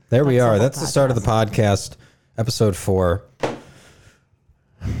There we are. That's the start of the podcast, episode 4.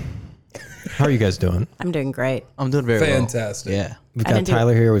 How are you guys doing? I'm doing great. I'm doing very well. Fantastic. Yeah. We've got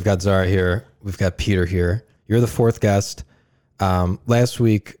Tyler here. We've got Zahra here. We've got Peter here. You're the 4th guest. Last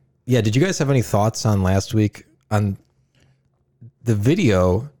week, did you guys have any thoughts on last week? On the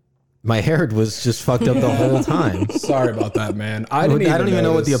video, my hair was just fucked up the whole time. Sorry about that, man. I don't even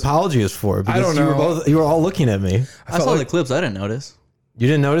know what the apology is for. Because I don't know. You were all looking at me. I saw the clips. I didn't notice. You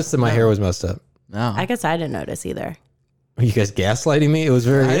didn't notice that my hair was messed up? No. I guess I didn't notice either. Are you guys gaslighting me? It was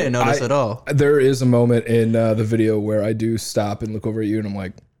very... I didn't notice at all. There is a moment in the video where I do stop and look over at you, and I'm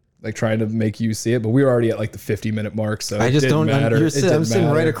like trying to make you see it, but we were already at like the 50-minute mark, so I just don't matter. I'm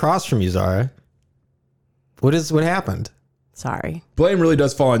sitting right across from you, Zahra. What happened? Sorry. Blame really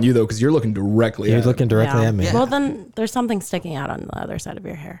does fall on you though, because you're looking directly. You're at looking directly at me. Yeah. Well, then there's something sticking out on the other side of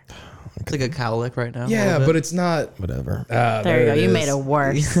your hair. It's like a cowlick right now. Yeah, but it's not. Whatever. There you go. You made it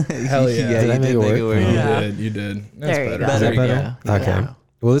worse. Hell yeah. Yeah, Did I you make did it make work? it work. Yeah. You did. That's There you better. go. Is that better? Yeah. Okay. Yeah.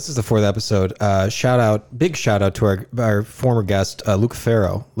 Well, this is the 4th episode. Big shout out to our former guest, Luca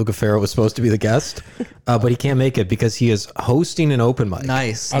Farrow. Luca Farrow was supposed to be the guest, but he can't make it because he is hosting an open mic.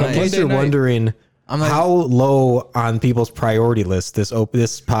 Nice. On a In case Monday you're night. wondering how low on people's priority list this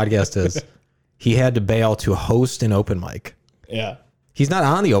podcast is, he had to bail to host an open mic. Yeah. He's not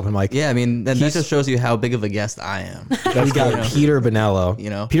on the open mic. Yeah, I mean, that just shows you how big of a guest I am. We got Peter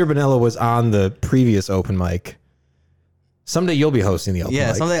Bonello. Peter Bonello was on the previous open mic. Someday you'll be hosting the open mic.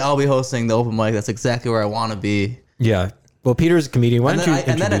 Yeah, someday I'll be hosting the open mic. That's exactly where I want to be. Yeah. Well, Peter's a comedian. Why don't you And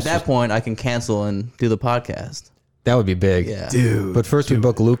then at introduce that point, I can cancel and do the podcast. That would be big. Yeah. Dude. But first we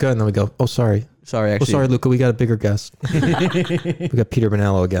book Luca, and then we go, oh, sorry. Sorry, actually. Oh, sorry, Luca. We got a bigger guest. We got Peter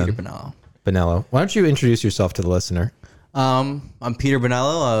Bonello again. Peter Bonello. Bonello. Why don't you introduce yourself to the listener? I'm Peter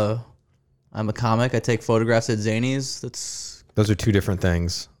Bonello. I'm a comic. I take photographs at Zanies. Those are 2 different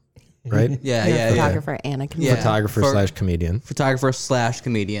things, right? Yeah, You're yeah, a yeah. photographer and a comedian. Yeah. Photographer/comedian.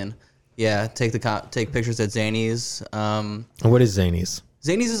 Photographer/comedian. Yeah, take pictures at Zanies. And what is Zanies?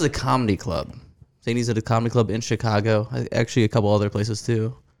 Zanies is a comedy club. Zanies is a comedy club in Chicago. Actually, a couple other places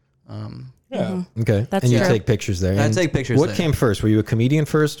too. Yeah. Okay. That's and you true. take pictures there. I And take pictures What there. came first? Were you a comedian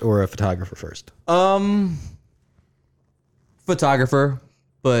first or a photographer first? Photographer,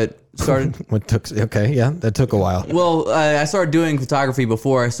 but started. That took a while. Well, I started doing photography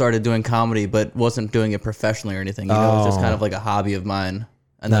before I started doing comedy, but wasn't doing it professionally or anything. It was just kind of like a hobby of mine.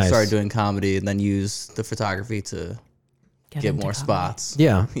 And then Nice. started doing comedy, and then used the photography to get into more comedy. spots.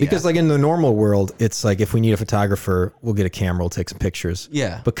 Yeah, because like in the normal world, it's like if we need a photographer, we'll get a camera, we'll take some pictures.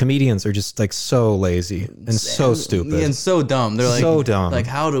 Yeah. But comedians are just like so lazy and so stupid. And so dumb. They're like, So dumb. Like,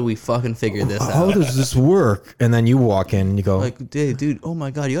 how do we fucking figure this How out? does this work? And then you walk in and you go, Like, dude, oh my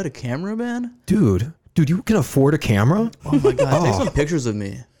God, you got a camera, man? dude, you can afford a camera? Oh my God, take some pictures of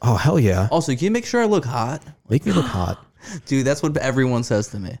me. Oh, hell yeah. Also, can you make sure I look hot? Make me look hot. Dude, that's what everyone says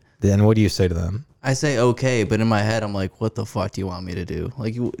to me. Then what do you say to them? I say okay, but in my head, I'm like, what the fuck do you want me to do?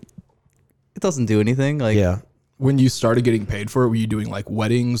 Like, it doesn't do anything. Like, Yeah. When you started getting paid for it, were you doing like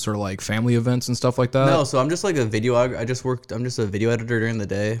weddings or like family events and stuff like that? No, so I'm just like a video. I'm just a video editor during the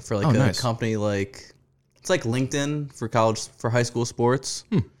day for like a nice. company. Like, it's like LinkedIn for high school sports,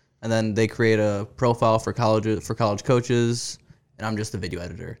 and then they create a profile for college coaches, and I'm just a video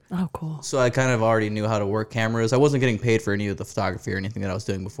editor. Oh, cool. So I kind of already knew how to work cameras. I wasn't getting paid for any of the photography or anything that I was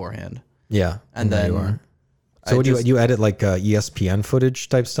doing beforehand. Yeah. And there then you are. So what do you edit like ESPN footage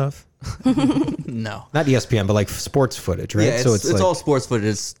type stuff? No. Not ESPN, but like sports footage, right? Yeah, so it's like, all sports footage.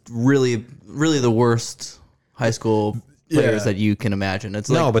 It's really, really the worst high school players that you can imagine. It's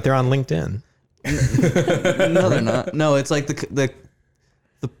no, like, but they're on LinkedIn. no, they're not. No, it's like the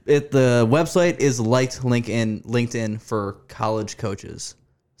website is like LinkedIn for college coaches.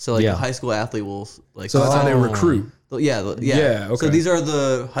 So like Yeah. a high school athlete will like. So that's how they recruit. Yeah. Yeah, okay. So these are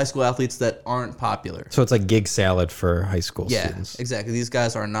the high school athletes that aren't popular. So it's like gig salad for high school Yeah, students. exactly. These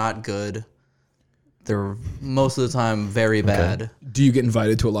guys are not good. They're most of the time very bad. Do you get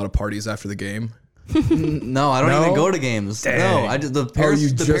invited to a lot of parties after the game? No, I don't No? even go to games. Dang. No, I just the parents. you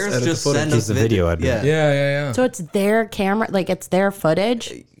the just parents edit the just footage. send He's us the video editor. Yeah, Yeah. So it's their camera, like it's their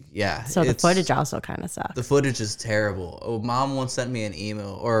footage. yeah. So the it's- footage also kind of sucks. The footage is terrible. Oh, mom once sent me an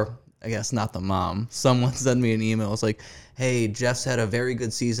email, or I guess not the mom. Someone sent me an email. It's like, hey, Jeff's had a very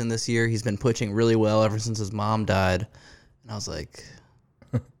good season this year. He's been pitching really well ever since his mom died. And I was like,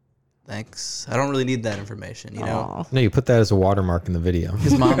 thanks. I don't really need that information, you know? Aw. No, you put that as a watermark in the video.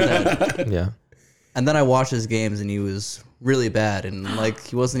 His mom died. Yeah. And then I watched his games, and he was really bad. And like,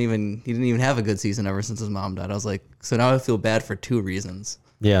 he didn't even have a good season ever since his mom died. I was like, so now I feel bad for two reasons.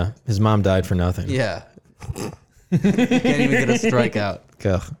 Yeah. His mom died for nothing. Yeah. He can't even get a strikeout.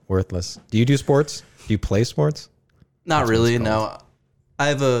 Ugh, worthless. Do you do sports? Do you play sports? Not really. No, I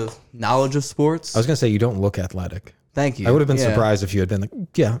have a knowledge of sports. I was gonna say you don't look athletic. Thank you. I would have been Yeah. surprised if you had been like,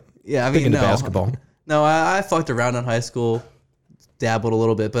 yeah, Yeah, I big mean, into no. basketball. No, I fucked around in high school, dabbled a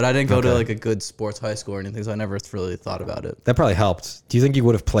little bit, but I didn't go to like a good sports high school or anything, so I never really thought about it. That probably helped. Do you think you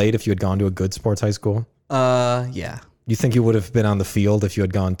would have played if you had gone to a good sports high school? Yeah. You think you would have been on the field if you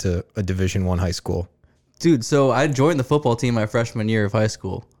had gone to a Division I high school? Dude, so I joined the football team my freshman year of high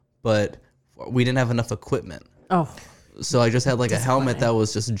school, but we didn't have enough equipment. Oh, So I just had like a helmet that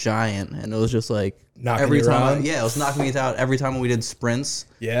was just giant, and it was just like Knocking every you time. around? It was knocking me out every time we did sprints.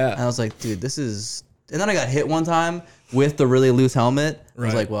 And I Yeah. was like, dude, this is. And then I got hit one time with the really loose helmet. I was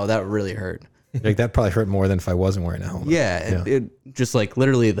Right. like, well, that really hurt. Like that probably hurt more than if I wasn't wearing a helmet. Yeah, it just like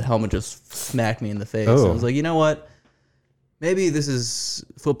literally the helmet just smacked me in the face. Oh. I was like, you know what? Maybe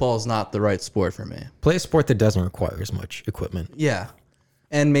football is not the right sport for me. Play a sport that doesn't require as much equipment. Yeah,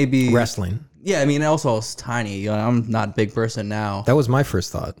 and maybe Wrestling. Yeah, I mean, also I was tiny. You know, I'm not a big person now. That was my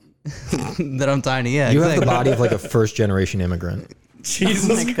first thought. That I'm tiny. Yeah, You have the exactly. body of like a first generation immigrant.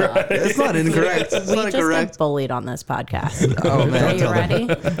 Jesus Christ. It's not incorrect. It's we not just incorrect. get bullied on this podcast. Oh Are man, you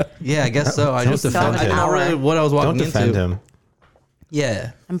ready? yeah, I guess so. I Don't just defend I him. know really what I was walking Don't defend into. him.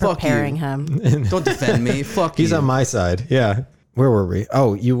 Yeah, I'm fuck preparing you. him. Don't defend me. Fuck He's you. on my side. Yeah. Where were we?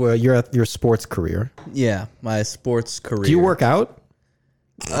 Oh, you're at your sports career. Yeah, my sports career. Do you work out?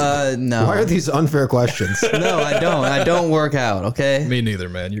 No. Why are these unfair questions? No, I don't. I don't work out. Okay. Me neither,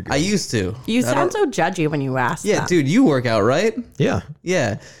 man. You're good. I used to. You I sound don't- so judgy when you ask Yeah, that. dude, you work out, right? Yeah.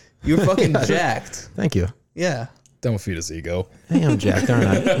 Yeah. You're fucking jacked. Thank you. Yeah. Don't feed his ego. Hey, I'm jacked, aren't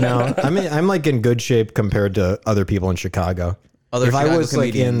I? No, I mean I'm like in good shape compared to other people in Chicago. Other if I Chicago was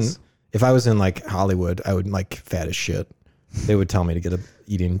like comedians. if I was in like Hollywood, I would like fat as shit. They would tell me to get a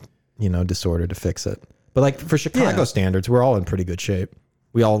eating, disorder to fix it. But like for Chicago Yeah. standards, we're all in pretty good shape.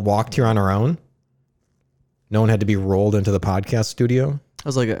 We all walked here on our own. No one had to be rolled into the podcast studio. I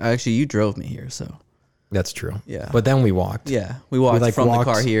was like, actually, you drove me here, so That's true. Yeah. But then we walked. yeah, we walked like, from walked-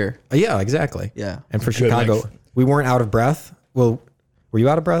 the car here. Yeah, exactly. Yeah. And for Good Chicago, length. we weren't out of breath. Well, were you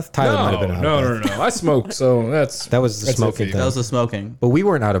out of breath? Tyler might have been out of breath. No. I smoke, so that's That was the that's smoking iffy. thing. That was the smoking. But we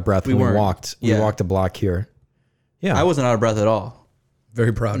weren't out of breath when we weren't. walked. We Yeah. walked a block here. Yeah. I wasn't out of breath at all.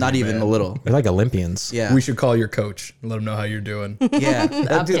 Very proud. Not of you, even man. a little. We're like Olympians. Yeah. We should call your coach and let him know how you're doing. Yeah.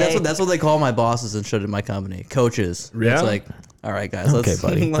 Dude, Okay. that's what they call my bosses and shit in my company. Coaches. Yeah? It's like, all right, guys, let's, Okay,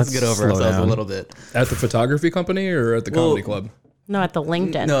 buddy. let's Let's get over slow ourselves down. a little bit. At the photography company or at the comedy club? No, at the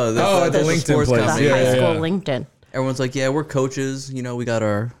LinkedIn. No, Oh, at the LinkedIn sports place. The company. Yeah, high yeah, school yeah. LinkedIn. Everyone's like, yeah, we're coaches. We got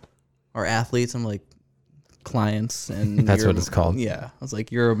our athletes. I'm like, clients. And That's you're- what it's called. Yeah. I was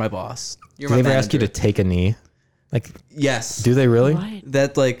like, you're my boss. You're Do my they ever ask you to manager. take a knee? Like, Yes. do they really? What?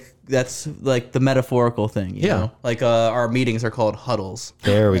 That's like the metaphorical thing. You Yeah. know? Like our meetings are called huddles.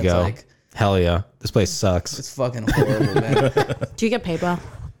 There we It's go. like- Hell yeah. This place sucks. It's fucking horrible, man. Do you get paid well?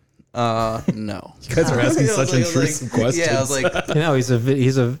 No. You guys are asking I was such like- I was intrusive like- questions. Yeah, I was like,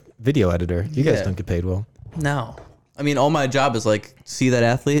 He's a video editor. You guys Yeah. don't get paid well. no. I mean, all my job is like, see that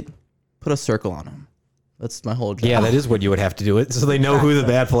athlete, put a circle on him. That's my whole job. Yeah, that is what you would have to do it so they know who the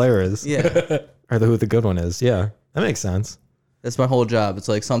bad player is. Yeah. Or who the good one is. Yeah. That makes sense. That's my whole job. It's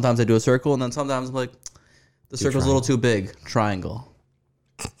like sometimes I do a circle, and then sometimes I'm like, the circle's a little too big. Triangle.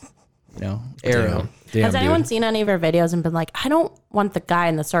 Arrow. Damn, Has anyone dude. seen any of your videos and been like, I don't want the guy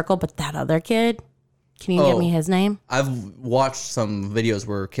in the circle, but that other kid? Can you give Oh. me his name? I've watched some videos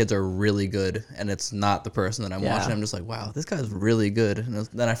where kids are really good, and it's not the person that I'm Yeah. watching. I'm just like, wow, this guy's really good. And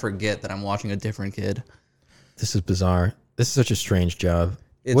then I forget that I'm watching a different kid. This is bizarre. This is such a strange job.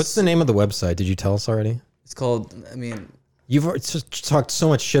 It's- What's the name of the website? Did you tell us already? It's called, I mean, You've already just talked so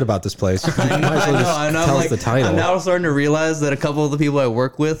much shit about this place. You might as well just I know. tell I'm us the like, title. I'm now starting to realize that a couple of the people I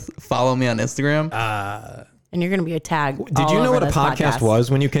work with follow me on Instagram. And you're going to be a tag. Did you know what a podcast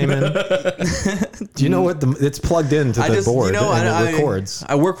was when you came in? Do you know what it's plugged into the board and it records?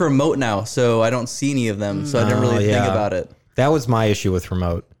 I work remote now, so I don't see any of them. So I didn't really think about it. That was my issue with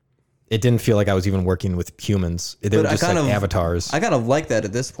remote. It didn't feel like I was even working with humans. They were But I just like kind of- avatars. I kind of like that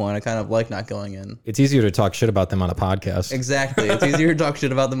at this point. I kind of like not going in. It's easier to talk shit about them on a podcast. Exactly. It's easier to talk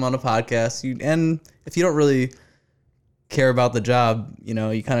shit about them on a podcast. And if you don't really care about the job, you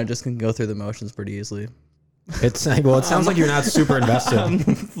kind of just can go through the motions pretty easily. It's like, well, it sounds like you're not super invested.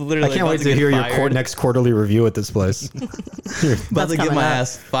 Literally I can't about wait to get hear your fired. next quarterly review at this place. About to get coming my up.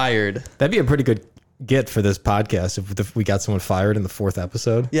 ass fired. That'd be a pretty good get for this podcast if we got someone fired in the 4th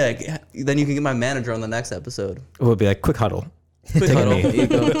episode. Yeah, then you can get my manager on the next episode. It would be like quick huddle. Quick Take a huddle. knee. You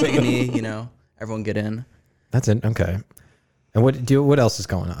go, take a knee, everyone get in. That's it. Okay. And what else is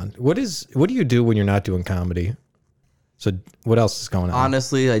going on? What do you do when you're not doing comedy? So what else is going on?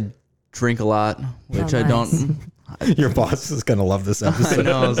 Honestly, I drink a lot, which I nice. don't. Your boss is gonna love this I episode.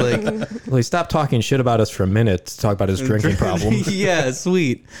 know. I was like, Well, he stopped talking shit about us for a minute to talk about his drinking problem. yeah,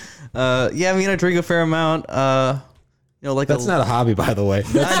 sweet. Yeah, I mean, I drink a fair amount. Like That's not a hobby, by the way.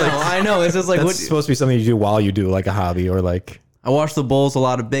 I know. It's just like That's supposed to be something you do while you do like a hobby or like. I watch the Bulls a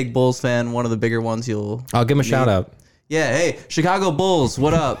lot. A big Bulls fan. One of the bigger ones you'll. I'll give him a shout out. Yeah, hey, Chicago Bulls,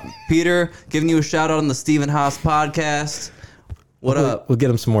 what up? Peter, giving you a shout out on the Stephen Haas podcast. What up? We'll get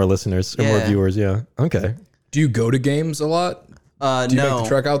him some more listeners or more Yeah. viewers. Yeah. Okay. Do you go to games a lot? Do you No. make the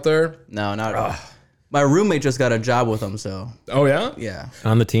trek out there? No, not. My roommate just got a job with him, so Oh yeah. yeah.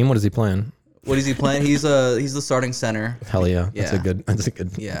 On the team, what is he playing? What is he playing? He's the starting center. Hell yeah. That's a Yeah. good. That's a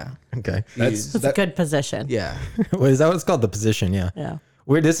good. Yeah. Okay. He's- It's a good position. yeah. What is that? What it's called? The position. Yeah. Yeah.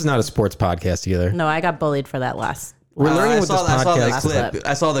 This is not a sports podcast either. No, I got bullied for that last. We're learning I with saw, this I saw the podcast. clip.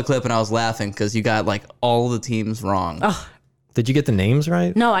 I saw the clip and I was laughing because you got like all the teams wrong. Did you get the names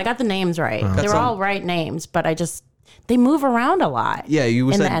right? No, I got the names right. They were all right names, but they move around a lot. Yeah, you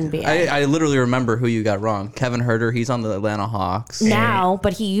in said the NBA. I literally remember who you got wrong. Kevin Herter, he's on the Atlanta Hawks. Now,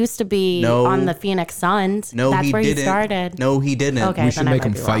 but he used to be No. on the Phoenix Suns. No, That's he where didn't. he started. No, he didn't. Okay, We should then I make might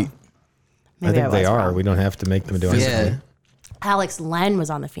them be fight. wrong. I Maybe think they was are. wrong. We don't have to make them do anything. Yeah. Alex Len was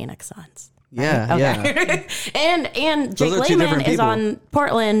on the Phoenix Suns. Yeah, yeah. and Jake are two Layman different is people. on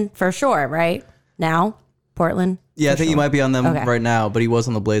Portland for sure, right? Now, Portland. Yeah, I think he might be on them Okay. right now, but he was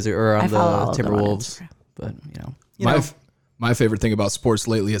on the Blazer or on I the follow all of them on Timberwolves. Instagram. But My favorite thing about sports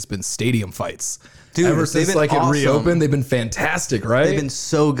lately has been stadium fights. Dude, Ever they've since been like awesome. it reopened, they've been fantastic, right? they've been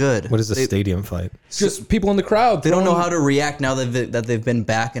so good. What is a stadium fight? It's just people in the crowd. They don't know how to react now that they've been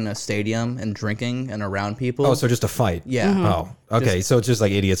back in a stadium and drinking and around people. Oh, so just a fight. yeah. Oh, okay. So it's just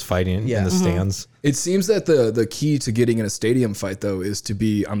like idiots fighting Yeah. in the stands. It seems that the key to getting in a stadium fight though is to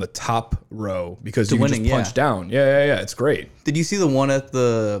be on the top row because you can winning, just punch yeah. down. Yeah. It's great. Did you see the one at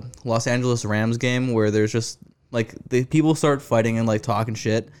the Los Angeles Rams game where there's just like the people start fighting and like talking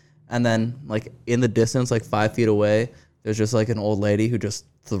shit, and then like in the distance, like 5 feet away, there's just like an old lady who just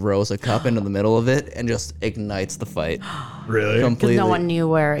throws a cup into the middle of it and just ignites the fight Really? completely. Because no one knew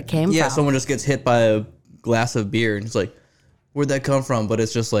where it came Yeah, from. someone just gets hit by a glass of beer and it's like, where'd that come from? But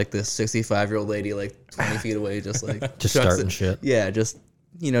it's just like this 65-year-old lady like 20 feet away, just like Just chucks starting it. shit. Yeah, just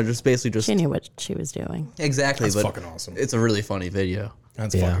just basically just She knew what she was doing. exactly. That's but fucking awesome. It's a really funny video.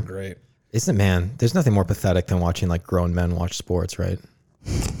 That's Yeah. fucking great. Isn't it, man? There's nothing more pathetic than watching like grown men watch sports, right?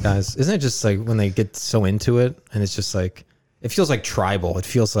 Guys, isn't it just like when they get so into it and it's just like, it feels like tribal. It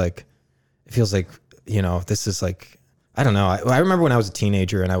feels like, this is like, I don't know. I remember when I was a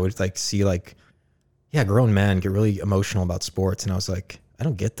teenager and I would like see like, grown men get really emotional about sports. And I was like, I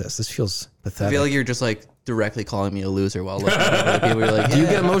don't get this. This feels pathetic. I feel like you're just like directly calling me a loser while listening to other people. You're like, Do you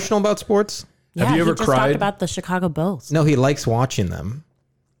get emotional about sports? Yeah, you ever he just cried? talked about the Chicago Bulls, No, he likes watching them.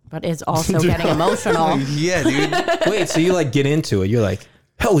 but is also getting emotional. yeah, dude. Wait, so you like get into it. You're like,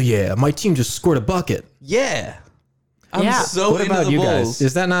 hell yeah, my team just scored a bucket. Yeah. I'm Yeah. so What into about the you Bulls. guys?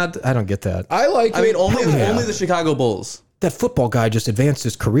 Is that not, I don't get that. I like. I mean, only yeah. the Chicago Bulls. That football guy just advanced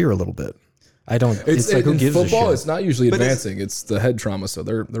his career a little bit. I don't, it's like, who in gives football. a shit? It's not usually But it's- advancing. It's the head trauma, so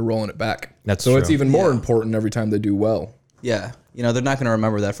they're rolling it back. That's so it's true. even more important every time they do well. Yeah. They're not going to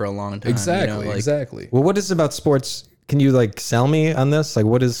remember that for a long time. Exactly. like, Exactly. Well, what is it about sports? Can you like sell me on this? Like,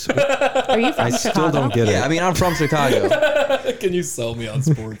 what is, Are you from I Chicago? still don't get Yeah, it. I mean, I'm from Chicago. Can you sell me on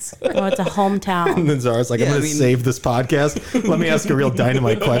sports? Oh, it's a hometown. And then Zara's like, I'm Yeah, going I to mean- save this podcast. Let me ask a real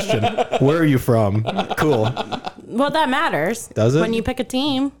dynamite question. Where are you from? Cool. Well, that matters. Does it? When you pick a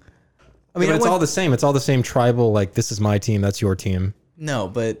team. I mean, But I it's went- all the same. It's all the same tribal, like, this is my team, that's your team. no,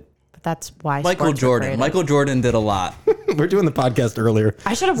 but But that's why Michael sports were Jordan. created. Michael Jordan did a lot. We're doing the podcast earlier.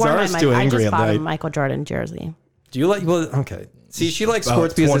 I should have worn Zara's my too I angry just at bought a night. Michael Jordan jersey. Do you like, well, okay. See, she likes About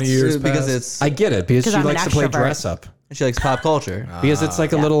sports because 20 it's, years because past. it's I get it, because 'Cause she I'm an likes to play extrovert. dress up. she likes pop culture. Because it's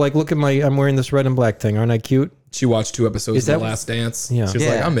like a little like, look at I'm wearing this red and black thing. Aren't I cute? She watched 2 episodes Is of that- The Last Dance. Yeah. She was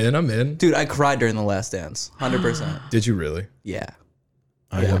Yeah. like, I'm in. Dude, I cried during The Last Dance. 100%. Did you really? Yeah.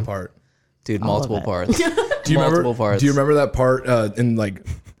 What part? Dude, All multiple of it. parts. Do you Multiple remember? parts. Do you remember that part in like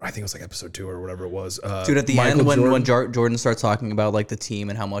I think it was like episode 2 or whatever it was? Dude, at the Michael end, when Jordan- Jordan starts talking about like the team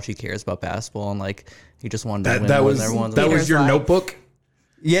and how much he cares about basketball and like he just wanted to win that more was than everyone. that was Peter's your like- notebook.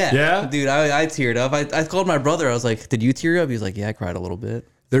 Yeah. Yeah? Dude, I teared up. I called my brother. I was like, did you tear up? He was like, yeah, I cried a little bit.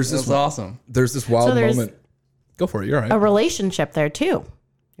 There's It this was awesome. There's this wild So there's- moment. Go for it. You're all right. A relationship there too.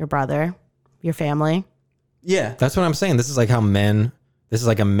 Your brother, your family. Yeah. That's what I'm saying. This is like how men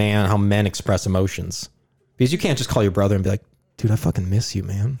express emotions. Because you can't just call your brother and be like, dude, I fucking miss you,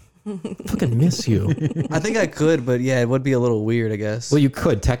 man. Fucking miss you. I think I could, but yeah, it would be a little weird, I guess. Well, you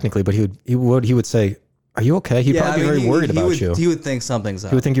could technically, but he would say, are you okay? He'd probably be very worried about you. He would think something's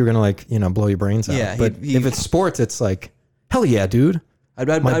up. He would think you were going to blow your brains out. Yeah, but if it's sports, it's like, hell yeah, dude. I'd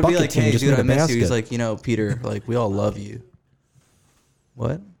be bucket like, team hey, just dude, made I a miss you. He's basket. like, Peter, like, we all love you.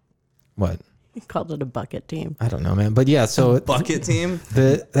 What? What? He called it a bucket team. I don't know, man. But yeah, so Bucket team?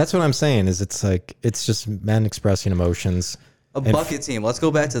 that's what I'm saying is it's like, it's just men expressing emotions. A bucket team. Let's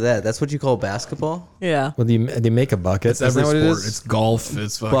go back to that. That's what you call basketball? Yeah. Well, they make a bucket. It's every Isn't that what sport. it is? It's golf.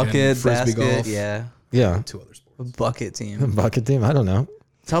 It's fucking Bucket, frisbee basket, golf. yeah. Yeah. 2 other sports. A bucket team. Bucket team. I don't know.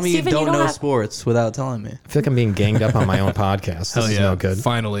 Tell me Steven, you you don't don't know have- sports without telling me. I feel like I'm being ganged up on my own podcast. This is no good.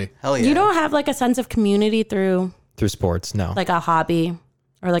 Finally. Hell yeah. You don't have like a sense of community through Through sports, no. like a hobby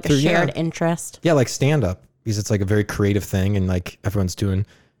or like a Through- shared yeah. interest. Yeah, like stand up because it's like a very creative thing and like everyone's doing.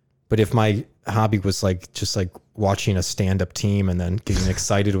 But if my hobby was like just like watching a stand up team and then getting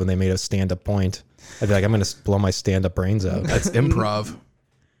excited when they made a stand up point, I'd be like, I'm going to blow my stand up brains out. That's improv.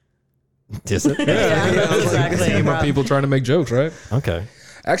 Is it? Yeah, exactly. Team of people trying to make jokes, right? Okay.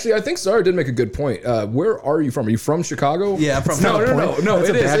 Actually, I think Zahra did make a good point. Where are you from? Are you from Chicago? Yeah, I'm from No. That's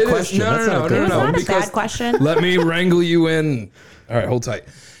a bad question. No, That's not a good It's not a because bad question. let me wrangle you in. All right, hold tight.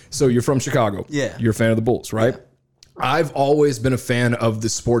 So you're from Chicago. Yeah. You're a fan of the Bulls, right? I've always been a fan of the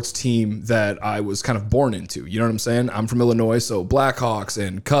sports team that I was kind of born into. You know what I'm saying? I'm from Illinois, so Blackhawks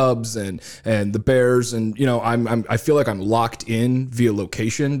and Cubs and the Bears, and you know, I feel like I'm locked in via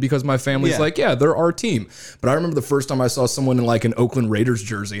location because my family's like, yeah, they're our team. But I remember the first time I saw someone in like an Oakland Raiders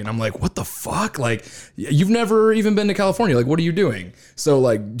jersey, and I'm like, what the fuck? Like, you've never even been to California. Like, what are you doing? So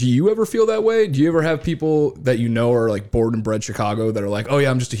like, do you ever feel that way? Do you ever have people that you know are like born and bred Chicago that are like, oh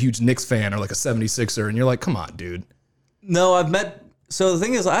yeah, I'm just a huge Knicks fan or like a 76er, and you're like, come on, dude. No, I've met. So the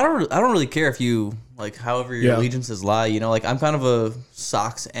thing is, I don't really care if you like, however your allegiances lie. You know, like I'm kind of a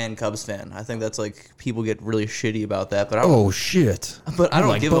Sox and Cubs fan. I think that's like people get really shitty about that, but I don't, Oh, shit. but I don't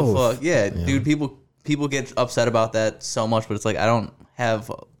like give both. a fuck. Yeah, dude, people get upset about that so much, but it's like I don't have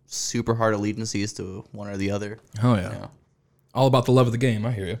super hard allegiances to one or the other. Oh yeah. You know? All about the love of the game.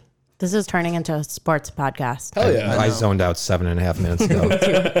 I hear you. This is turning into a sports podcast. Hell yeah. I zoned out 7.5 minutes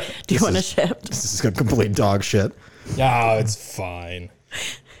ago. Do you want to shift? This is a complete dog shit. Oh, it's fine.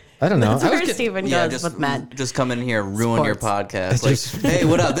 I don't know. That's where Steven goes with men. Just come in here, ruin your podcast. Like, Just- hey,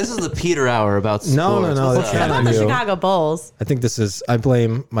 what up? This is the Peter Hour about sports. No. What's That's up? How not about on the you. Chicago Bulls? I think I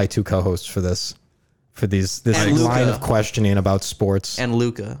blame my two co-hosts for this And line Luka. of questioning about sports And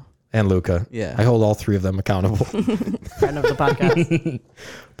Luca. and Luca. Yeah. I hold all three of them accountable, Friend of the podcast.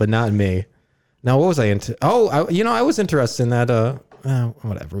 but not me. Now, what was I into? Oh, I was interested in that.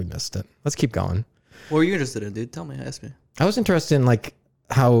 Whatever, we missed it. Let's keep going. What were you interested in, dude? Tell me. Ask me. I was interested in like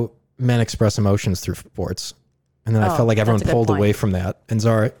how men express emotions through sports. And then I felt like everyone that's a good pulled point. away from that. And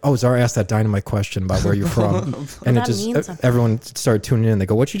Zahra asked that dynamite question about where you're from. And that means something. everyone started tuning in. They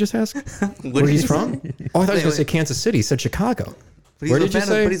go, what'd you just ask? Where he's from? Oh, I thought he was going to wait. say Kansas City. He said Chicago. But Where did you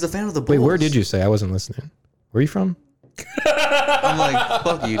say? But he's a fan of the Bulls. Wait, where did you say? I wasn't listening. Where are you from? I'm like,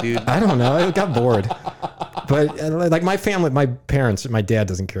 fuck you, dude. I don't know. I got bored. But like my family, my parents, my dad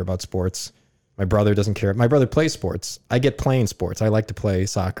doesn't care about sports. My brother doesn't care. My brother plays sports. I get playing sports. I like to play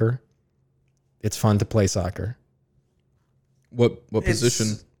soccer. It's fun to play soccer. What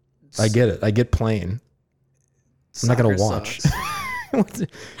position? I get it. I get playing. I'm not going to Soccer watch. sucks.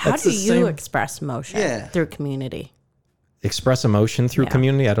 How That's do the you same- express emotion Yeah. through community? Express emotion through Yeah.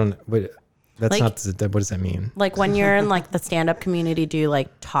 community? I don't, wait, that's Like- not, what does that mean? Like when you're in like the stand-up community, do you like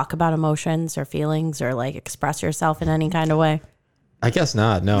talk about emotions or feelings or like express yourself in any kind of way? I guess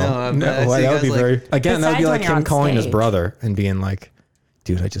not. No. No, I see that would guys be like- very, again, that would be Besides like when you're him on calling his stage. brother and being like,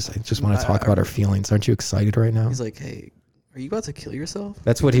 dude, I just want to talk about our feelings. Aren't you excited right now? He's like, hey, are you about to kill yourself?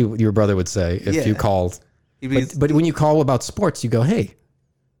 That's what your brother would say if Yeah. you called. He'd be, But when you call about sports, you go, "Hey,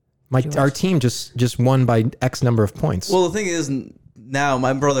 our team just won by X number of points." well, the thing is, now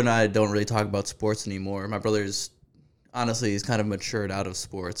my brother and I don't really talk about sports anymore. My brother's, honestly, he's kind of matured out of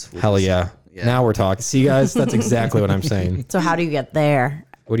sports. which Hell is- yeah. yeah. Now we're talking. See, guys, that's exactly what I'm saying. So how do you get there?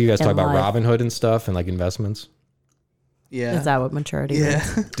 What do you guys talk In about? life. Robinhood and stuff and like investments? Yeah. Is that what maturity Yeah.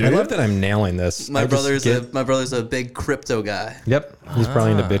 is? I love that I'm nailing this. my I just brother's a big crypto guy. Yep. He's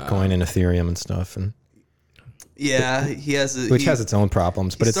probably into Bitcoin and Ethereum and stuff, and Yeah, he has which has its own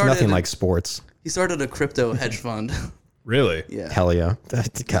problems, but it's started nothing a- like sports. he started a crypto hedge fund. Really? Yeah. Hell yeah.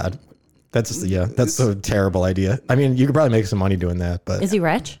 God. That's that's a terrible idea. I mean, you could probably make some money doing that, but Is he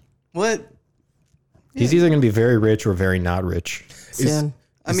rich? What? he's either going to be very rich or very not rich. Soon.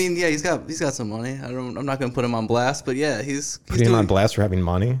 I mean, yeah, he's got some money. I'm not gonna put him on blast, but yeah, he's Putting him doing, on blast for having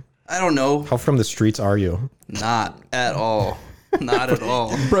money. I don't know. How from the streets are you? Not at all. Not at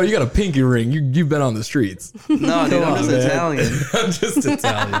all. Bro, you got a pinky ring. You've been on the streets. No, dude, I'm just man. Italian. I'm just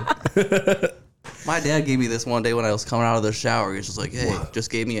Italian. My dad gave me this one day when I was coming out of the shower. He was just like, hey,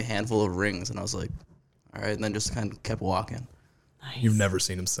 just gave me a handful of rings. And I was like, all right. And then just kind of kept walking. Nice. You've never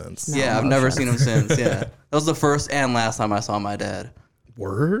seen him since. No yeah, I've never emotions. seen him since. Yeah. That was the first and last time I saw my dad.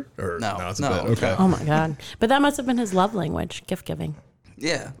 Word? Or No, it's a no, bit. Okay. Oh my God. But that must have been his love language, gift giving.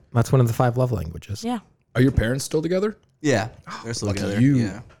 Yeah. That's one of the 5 love languages. Yeah. Are your parents still together? Yeah. They're still Lucky together. you.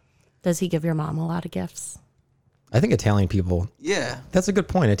 Yeah. Does he give your mom a lot of gifts? I think Italian people. Yeah. That's a good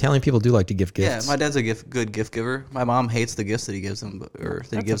point. Italian people do like to give Yeah, gifts. my dad's a good gift giver. My mom hates the gifts that he gives him, or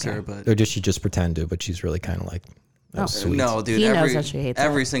that he gives her. But Or does she just pretend to? But she's really kind of like, oh, sweet. no, dude, He knows every that she hates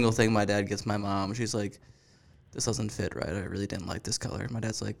every it. single thing my dad gets my mom, she's like, "This doesn't fit right. I really didn't like this color." My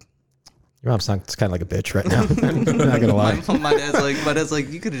dad's like, Your mom sounds kind of like a bitch right now. I'm not gonna lie. my dad's like,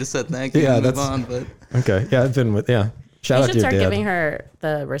 you could have just said thank you Yeah, and move that's- on. But Okay, yeah, I've been with Shout You out should to your start dad. giving her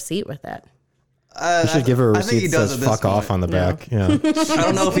the receipt with it. You should give her a I think receipt he that does says at this "fuck off" point. on the Yeah. back. Yeah, I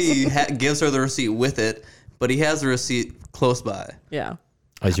don't know if he gives her the receipt with it, but he has the receipt close by. Yeah.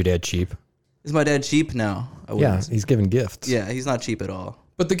 is your dad cheap? Is my dad cheap? No, I Yeah, wouldn't. he's giving gifts. Yeah, he's not cheap at all.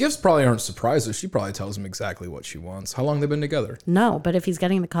 But the gifts probably aren't surprises. She probably tells him exactly what she wants. How long they been together? No, but if he's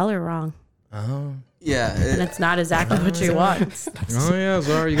getting the color wrong, Yeah, and it's not exactly what she wants. Oh yeah,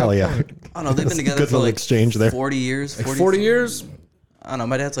 Zahra, you Hell got yeah. I don't know. They've been together Good for little like exchange there. 40 years. 40 years. I don't know.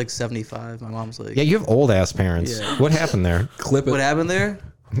 My dad's like 75. My mom's like. Yeah, you have old ass parents. Yeah. What happened there? Clip it. What happened there?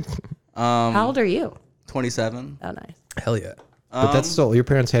 How old are you? 27. Oh, nice. Hell yeah. But that's still your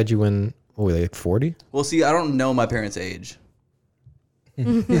parents had you when what were they, like 40? Well, see, I don't know my parents' age. Do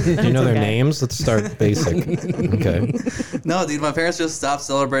you know their okay. names? Let's start basic. Okay. No, dude, my parents just stopped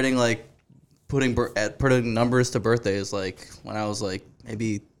celebrating like putting numbers to birthdays like when I was like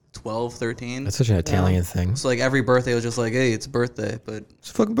maybe 12, 13. That's such an Italian thing. So like every birthday was just like, hey, it's birthday. But It's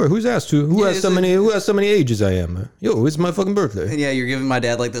a fucking birthday. Who's asked to? Who Yeah, has it's so like- many? Who has so many ages I am? Yo, it's my fucking birthday. and yeah, you're giving my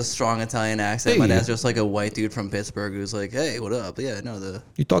dad like this strong Italian accent. My Hey. dad's just like a white dude from Pittsburgh who's like, hey, what up? Yeah, no,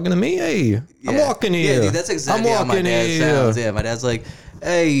 You talking to me? Hey, I'm yeah. walking here. Yeah, dude, that's exactly I'm how my walking dad here. sounds. Yeah, my dad's like,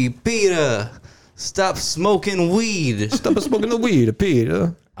 hey, Peter, stop smoking weed. Stop smoking the weed,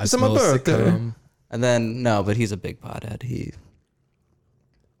 Peter. I It's my smell birthday. sitcom. And then no, but he's a big pothead.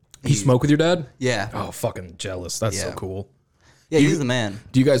 You smoke with your dad? Yeah, Oh, fucking jealous. That's so Yeah. cool. yeah, he's the man.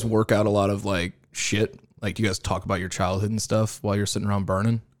 Do you guys work out a lot of like shit? Like, do you guys talk about your childhood and stuff while you're sitting around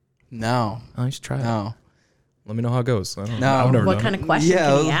burning? No, Oh, you should try it. no. Let me know how it goes. I don't No. I've never What done kind it. of question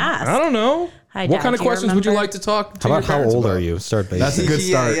Yeah, can he ask? I don't know. Hi, What Dad, kind of do you questions would you remember? like to talk to How your about how parents old about? are you? Start basic. That's a good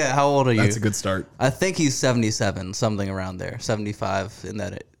start. Yeah, how old are you? That's a good start. I think he's 77, something around there, 75 in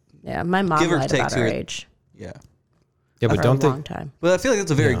that. Yeah, my mom Give or lied take about two her or- age Yeah, yeah, but for don't a long think time. but I feel like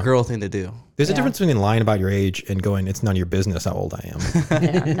that's a very girl thing to do. there's a Yeah. difference between lying about your age and going, it's none of your business how old I am.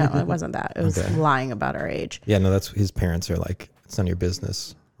 Yeah, no, it wasn't that. It was Okay. lying about her age. Yeah, no, that's his parents are like, it's none of your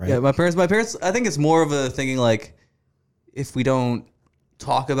business, right? Yeah, my parents. I think it's more of a thinking like, if we don't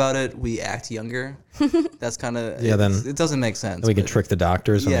talk about it, we act younger. That's kind of Yeah, then- it doesn't make sense. And we can but- trick the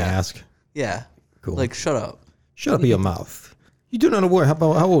doctors when they Yeah. ask. Yeah, Cool. like shut up. Shut up your mouth. You do not know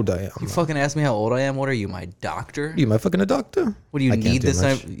about how old I am. You fucking ask me how old I am. What are you, my doctor? You my fucking a doctor? What do you I can't need do this?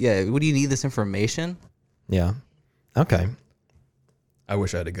 much. Yeah, what do you need this information? Yeah. Okay. I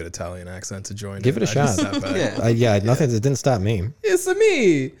wish I had a good Italian accent to join. Give it a I just shot. sat back. Yeah. Nothing. It didn't stop me. It's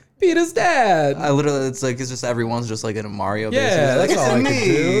me, Peter's dad. I literally, it's just everyone's just like in a Mario. Yeah, basically. that's all I It's can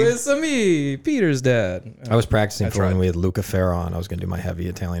do. It's me, Peter's dad. I was practicing for tried. when we had Luca Ferro on. I was going to do my heavy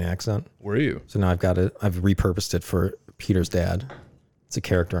Italian accent. Where are you? So now I've got it. I've repurposed it for Peter's dad. It's a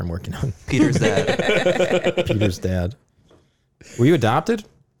character I'm working on. Peter's dad. Peter's dad. Were you adopted?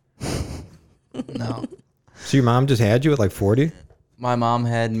 No, So your mom just had you at like 40? my mom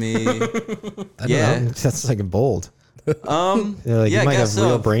had me. I don't Yeah. know. That's like bold. Yeah, Like, I you might have guess real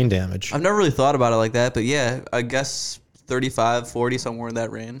so. brain damage. I've never really thought about it like that, but yeah, I guess 35, 40, somewhere in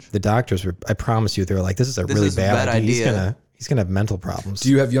that range. The doctors were, I promise you, they were like, this is a This really is a bad bad idea. idea. He's gonna have mental problems. Do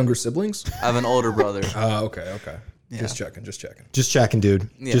you have younger siblings? I have an older brother. Okay. Just checking. Just checking, dude.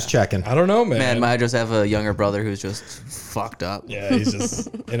 Yeah. Just checking. I don't know, man. Man, I just have a younger brother who's just fucked up. Yeah, he's just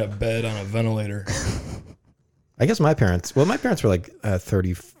in a bed on a ventilator. I guess my parents were like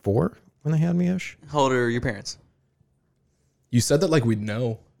 34 when they had me ish. How old are your parents? You said that like we'd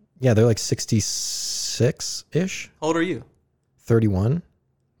know. Yeah, they're like 66 ish, How old are you? 31.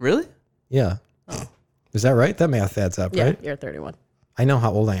 Really? Yeah. Is that right? That math adds up, Yeah, right? you're 31. I know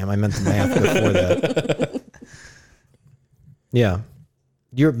how old I am. I meant the math before that. Yeah.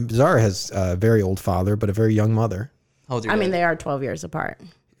 Your Zahra has a very old father, but a very young mother. How old are I your mean, dad? they are 12 years apart.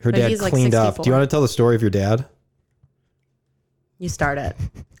 Her But dad he's like cleaned up. Do you 64. want to tell the story of your dad? You start it.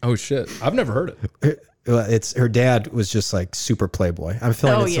 Oh shit, I've never heard it. It's her dad was just like super playboy. I'm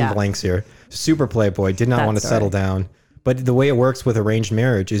filling in some blanks here. Super playboy, did not want to settle down. But the way it works with arranged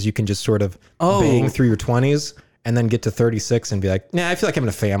marriage is you can just sort of bang through your 20s and then get to 36 and be like, nah, I feel like I'm in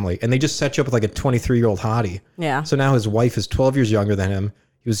a family. And they just set you up with like a 23-year-old hottie. Yeah. So now his wife is 12 years younger than him.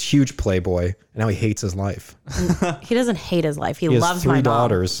 He was a huge playboy, and now he hates his life. He doesn't hate his life. He He loves has my three mom.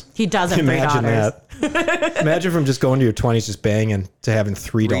 daughters. He does have 3 daughters. Imagine that. Imagine from just going to your 20s, just banging, to having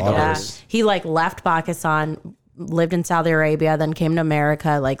three Yeah. daughters. He like left Pakistan, lived in Saudi Arabia, then came to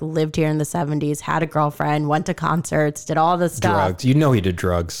America, like lived here in the 70s, had a girlfriend, went to concerts, did all this stuff. Drugs. You know he did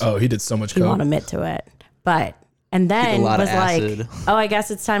drugs. Oh, he did so much He coke. won't admit to it. And then a lot was of acid. like, oh, I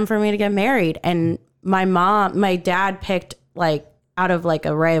guess it's time for me to get married. And my dad picked like out of like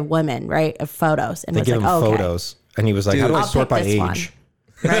array of women, right, of photos. And They was give like, him oh, okay. photos. And he was like, how do I I'll sort pick by this one. age?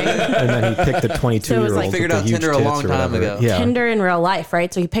 Right? And then he picked the 22-year-old like- with Figured the out huge Tinder a tits long or time whatever. ago. Yeah. Tinder in real life,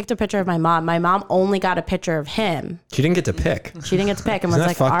 right? So he picked a picture of my mom. My mom only got a picture of him. She didn't get to pick. She didn't get to pick and Isn't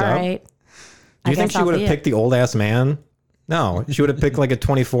was that like, all fucked up? right. Do you think she would have picked the old ass man? No, she would have picked like a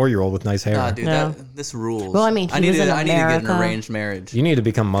 24-year-old with nice hair. Nah, dude, No. this rules. Well, I mean, he was in I need to get an America. arranged marriage. You need to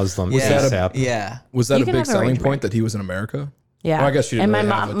become Muslim. Yeah. What's that that? Yeah. Was that You a can big have selling arranged point that he was in America? Yeah. Well, I guess she didn't and really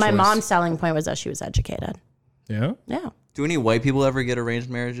my have mom, a my choice. mom's selling point was that she was educated. Yeah. Yeah. Do any white people ever get arranged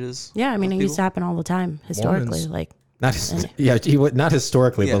marriages? Yeah. I mean, it used to happen all the time historically. Mormons. Like, Not he would not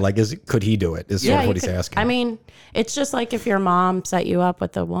historically, Yeah. but like, could he do it? Is sort of you what he's could- asking. I mean, it's just like if your mom set you up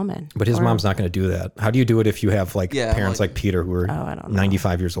with a woman. but his Or- mom's not going to do that. How do you do it if you have like Yeah, parents like Peter who are I don't know.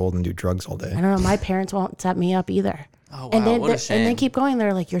 95 years old and do drugs all day? I don't know. My parents won't set me up either. Oh, wow. And then what a and shame. they keep going.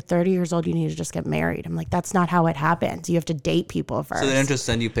 They're like, "You're 30 years old. You need to just get married." I'm like, "That's not how it happens. You have to date people first." So they didn't just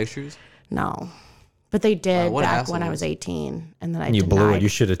send you pictures? No, but they did what back when I assholes. was 18, and then I You denied. blew it. You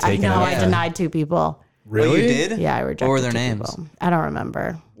should have taken I know. it. I denied 2 people. Really? Oh, you did? Yeah, I rejected. What were their 2 names? people. I don't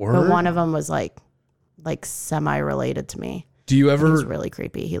remember. Word? But one of them was like semi-related to me. Do you He was ever really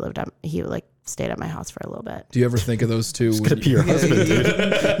creepy. He like stayed at my house for a little bit. do you ever think of those two? Could be your husband, dude.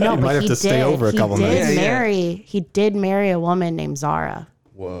 No, You but might have he to stay over a couple he nights. did Yeah, yeah. marry. He did marry a woman named Zahra.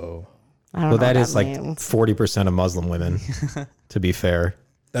 Whoa. I don't Well, know that what is like means. 40% of Muslim women, to be fair,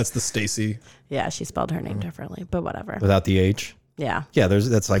 That's the Stacy. Yeah, she spelled her name differently, but whatever. without the H. Yeah. Yeah,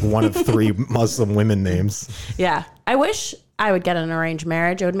 that's like one of 3 Muslim women names. Yeah. I wish I would get an arranged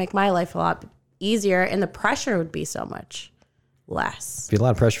marriage. It would make my life a lot easier and the pressure would be so much less. It'd be a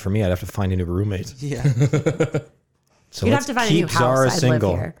lot of pressure for me. I'd have to find a new roommate. Yeah. So You'd let's have to find a new keep house. Zahra I'd live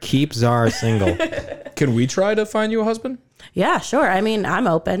single. here. Keep Zahra single. Can we try to find you a husband? Yeah, sure. I mean, I'm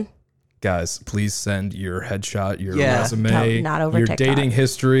open. Guys, please send your headshot, your Yeah. resume, No, not over your TikTok. dating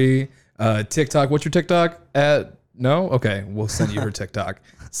history, TikTok. What's your TikTok at? No? Okay, we'll send you her TikTok.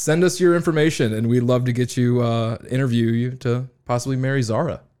 Send us your information, and we'd love to get you, interview you to possibly marry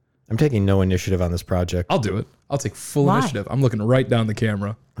Zahra. I'm taking no initiative on this project. I'll do it. I'll take full Why? initiative. I'm looking right down the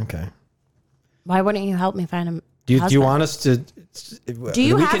camera. Okay. Why wouldn't you help me find a Do you husband? want us to? Do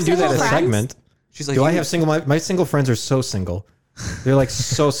you we have can do that single as a friends? segment. She's like, Do I have single? My single friends are so single. They're like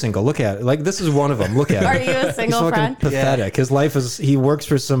so single. Look at it. Like this is one of them. Look at Are it. you a He's single fucking friend? pathetic. His life is. He works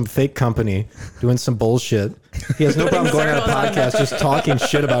for some fake company, doing some bullshit. He has no problem going on a podcast, just talking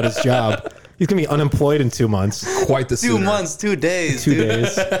shit about his job. He's gonna be unemployed in 2 months, Quite the 2 suitor. months, 2 days, 2 dude.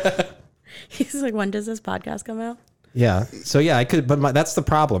 days. He's like, when does this podcast come out? Yeah. So yeah, I could. But that's the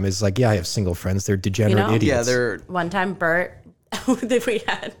problem. Is like, yeah, I have single friends. They're degenerate You know? idiots. Yeah, they're One time, Bert, we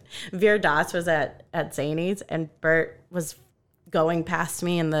had Veer Das was at Zanies, and Bert was going past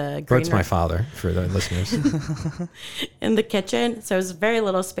me in the green Bert's my father for the listeners. in the kitchen. So it was very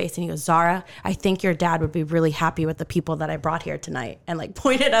little space, and he goes, "Zahra, I think your dad would be really happy with the people that I brought here tonight," and like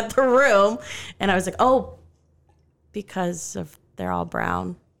pointed at the room, and I was like, "Oh, because of they're all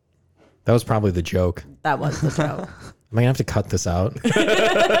brown." That was probably the joke. That was the joke. Am I gonna have to cut this out? I thought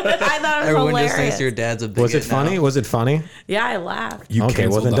it was everyone hilarious. just thinks your dad's a bigot. Was it funny? now. Was it funny? Yeah, I laughed. You Okay,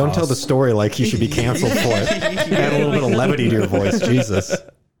 well canceled then the don't tell Haas. the story like he should be canceled for it. Add a little bit of levity to your voice, Jesus.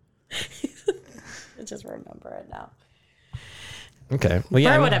 I just remember it now. Okay, well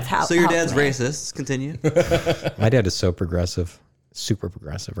yeah, Bert would have helped. So your dad's me. racist. Continue. my dad is so progressive, super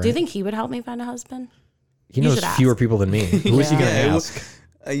progressive, right? Do you think he would help me find a husband? he you knows should fewer ask. people than me? Who is he gonna Yeah. ask?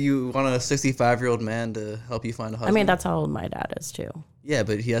 You want a 65-year-old man to help you find a husband? I mean, that's how old my dad is too. yeah,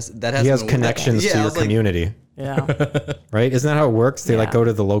 but he has He has been- connections yeah, to I your was like, community, Yeah. right? Isn't that how it works? They like Yeah. go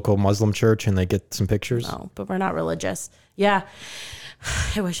to the local Muslim church and they get some pictures. No, but we're not religious. Yeah.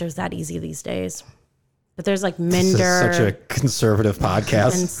 I wish it was that easy these days. But there's like This is Minder such a conservative and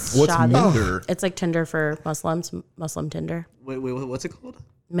podcast. What's Shad- Minder? It's like Tinder for Muslims, Muslim Tinder. Wait, what's it called?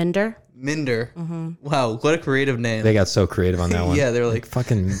 Minder. Minder. Wow, what a creative name. They got so creative on that one. Yeah, they're like,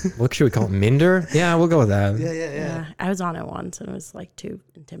 Fucking, what should we call it? Minder? Yeah, we'll go with that. yeah. I was on it once and it was like too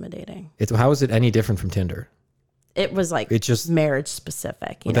intimidating. How is it any different from Tinder? It was like It's just- marriage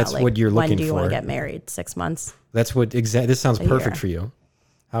specific. You know, that's like, what you're when looking do you want for. to get married? 6 months? That's what this sounds perfect year. for you.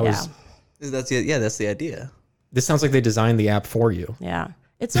 How Yeah. is That's the idea. this sounds like they designed the app for you. Yeah.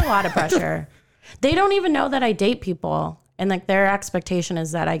 It's a lot of pressure. They don't even know that I date people. And like their expectation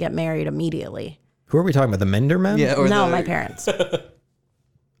is that I get married immediately. Who are we talking about? The Minder men? Yeah, or No, the, my parents.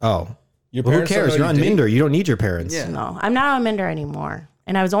 Oh. Your Well, who parents don't cares? know You're you on date? Minder. You don't need your parents. Yeah. No, I'm not on Minder anymore.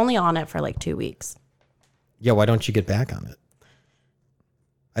 And I was only on it for like 2 weeks. Yeah, why don't you get back on it?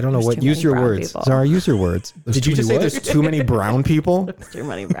 I don't know There's what. too Use many your brown words. people. Zara, use your words. Did you too just say many there's too many brown people? Too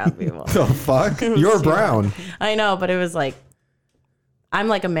many brown people. The fuck? You're brown. I know, but it was like, I'm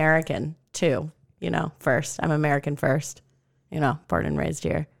like American too, you know, first. I'm American first, you know, born and raised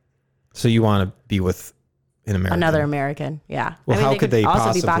here. So you want to be with an American. Another American, yeah. Well, how could they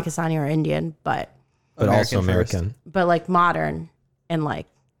also be possibly- Pakistani or Indian, but also American American. like modern and like,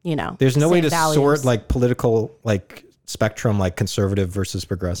 you know. There's no way same to values. sort like political like spectrum, like conservative versus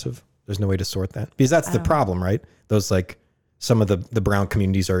progressive. There's no way to sort that because that's the problem, right? Those like some of the brown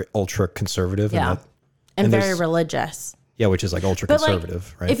communities are ultra conservative. Yeah. And And very there's- religious. yeah, which is like ultra But like,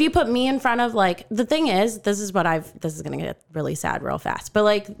 conservative, right? if you put me in front of like, the thing is, this is going to get really sad real fast. But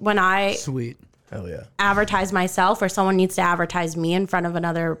like when I Sweet. Hell yeah. advertise myself or someone needs to advertise me in front of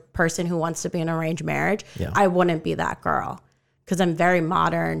another person who wants to be in an arranged marriage, Yeah. I wouldn't be that girl because I'm very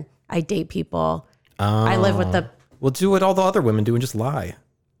modern. I date people. I live with the, Well, do what all the other women do and just lie.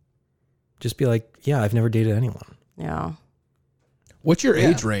 Just be like, yeah, I've never dated anyone. you know, What's your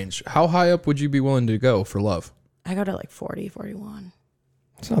age range? How high up would you be willing to go for love? I go to like 40, 41.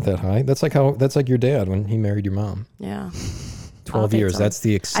 It's not that high. That's like your dad when he married your mom. Yeah. 12 date years. someone. That's the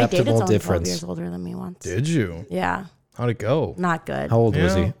I dated acceptable someone 12 difference. years older than me once. Did you? Yeah. How'd it go? Not good. How old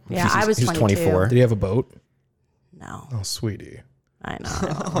was Yeah. he? Yeah, I was he was 22. 24. Did he have a boat? No, Oh, sweetie. I know.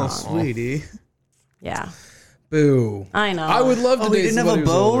 Oh, sweetie. Yeah, Boo. I know. I would love to Oh, he date didn't have somebody a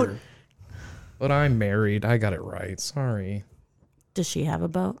who's boat? older. But I'm married. I got it right. Sorry. Does she have a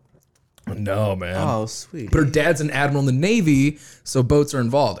boat? No, man. Oh, sweetie. But her dad's an admiral in the Navy, so boats are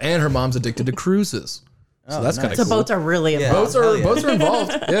involved. And her mom's addicted to cruises. So that's nice. kind So of cool. boats are really involved. Boats are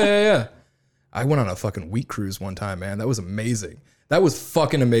involved. Yeah. I went on a fucking week cruise one time, man. That was amazing. That was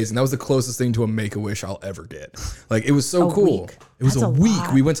fucking amazing. That was the closest thing to a Make-A-Wish I'll ever get. Like, it was so A cool. week. It was That's a a week.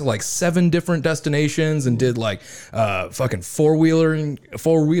 lot. We went to like 7 different destinations and did like fucking four-wheeling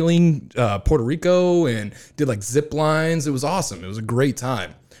Puerto Rico and did like zip lines. It was awesome. It was a great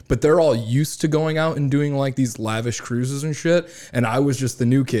time. But they're all used to going out and doing like these lavish cruises and shit. And I was just the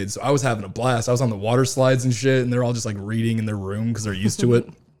new kid. So I was having a blast. I was on the water slides and shit. And they're all just like reading in their room because they're used to it.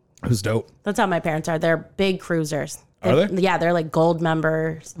 It was dope. That's how my parents are. They're big cruisers. Are they? Yeah, they're like gold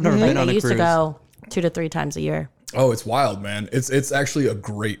members. never Like, been on they a used to cruise. go 2 to 3 times a year. Oh, it's wild, man. It's actually a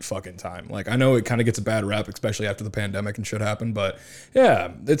great fucking time. Like, I know it kind of gets a bad rap, especially after the pandemic and shit happened. But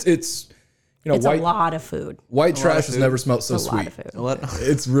yeah, it's you know, It's a lot of food. white lot trash of has food. never smelled so It's a lot sweet. of food. What?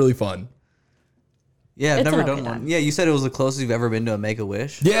 It's really fun. Yeah, I've It's never an done okay one. time. Yeah, you said it was the closest you've ever been to a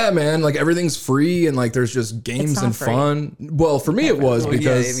Make-A-Wish. Yeah, man. Like everything's free and like there's just games not and free. fun. Well, for me it was Well,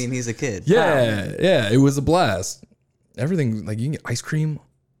 because yeah, I mean, he's a kid. yeah, it was a blast. Everything like you can get ice cream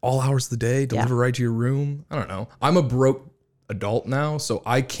all hours of the day, deliver right to your room. I don't know. I'm a broke adult now, so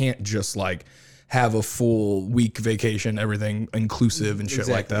I can't just like have a full week vacation, everything inclusive and shit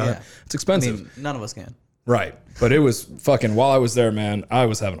like Exactly, that. yeah. It's I expensive. mean, none of us can. Right. But it was fucking, while I was there, man, I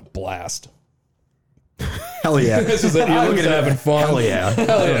was having a blast. Hell yeah. This is it. You're looking at having fun. Hell yeah.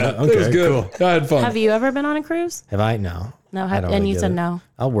 Hell yeah. Okay, It was good. I had fun. Have you ever been on a cruise? Have I? No. No. I don't And really you get said it. no.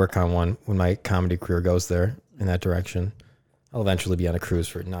 I'll work on one when my comedy career goes there in that direction. I'll eventually be on a cruise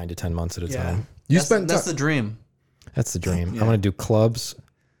for 9 to 10 months at a time. That's the dream That's the dream. I want to do clubs,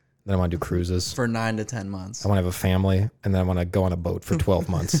 then I want to do cruises. for 9 to 10 months. I want to have a family, and then I want to go on a boat for 12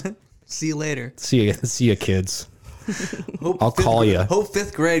 months. See you later. See you, kids. Hope I'll call you. Hope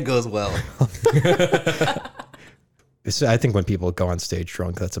 5th grade goes well. I think when people go on stage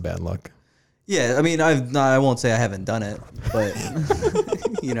drunk, that's a bad look. Yeah, I mean, I won't say I haven't done it, but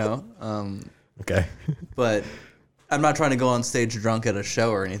you know, Okay. but I'm not trying to go on stage drunk at a show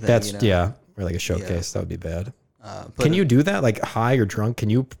or anything. That's, you know? yeah, or like a showcase. That would be bad. But Can you do that? Like high or drunk? Can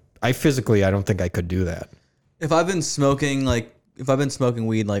you? I don't think I could do that. If I've been smoking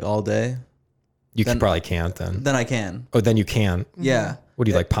weed like all day, You probably can't then. then I can. Oh, then you can. Yeah. What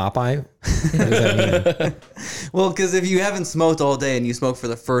do you like, Popeye? What does that mean? Well, because if you haven't smoked all day and you smoke for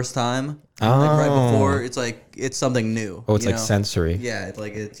the first time, like right before, it's something new. Oh, it's like sensory. Yeah, it's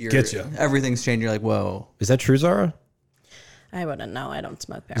like it's Gets ya. Everything's changed. You're like, whoa. Is that true, Zahra? I wouldn't know. I don't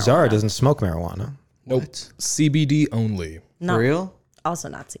smoke marijuana. Zahra doesn't smoke marijuana. Nope. CBD only. No. For real? Also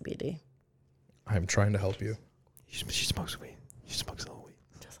not CBD. I'm trying to help you. She smokes weed. She smokes a little weed.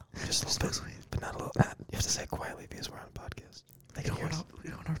 Just a little bit, but not a lot. You have to say it quietly because we're on a podcast. They can hear us. We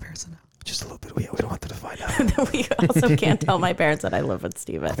don't want our parents to know. Just a little bit. We don't want them to find out. We also can't tell my parents that I live with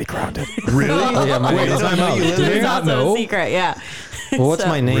Steven. Be grounded. Really? Yeah, my Wait, name- time out. Do It's they not also know? a secret, yeah. Well, what's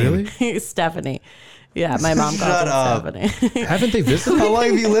my name? Really? Stephanie. Yeah, my mom calls Shut her up. Stephanie. Haven't they visited? How long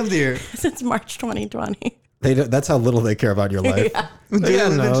have you lived here? Since March 2020. That's how little they care about your life. Do you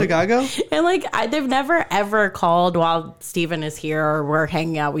live no. in Chicago? And like, they've never ever called while Steven is here or we're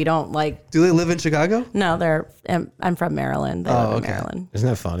hanging out. We don't like, Do they live in Chicago? no, I'm from Maryland. They live in okay. Maryland. Isn't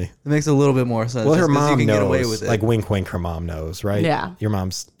that funny? It makes a little bit more sense. Well, her just 'cause mom you can knows. get away with it. Like wink, wink. Her mom knows, right? Yeah.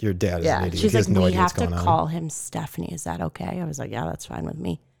 Your dad is an Yeah. idiot. She's He has like, no we idea have what's to going on. call him Stephanie. Is that okay? I was like, yeah, that's fine with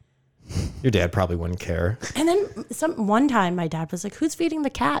me. Your dad probably wouldn't care. And then one time my dad was like, who's feeding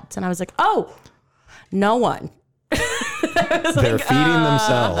the cats? And I was like, oh, no one. They're feeding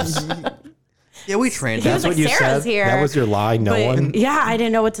themselves. yeah, we trained He that. was That's what like, you Sarah's said. here. That was your lie. No But, one. yeah, I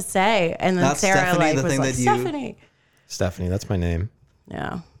didn't know what to say. And then Not Sarah Stephanie, the was thing like, that you- Stephanie. Stephanie, that's my name.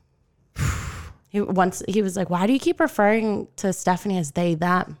 Yeah. He was like, why do you keep referring to Stephanie as they,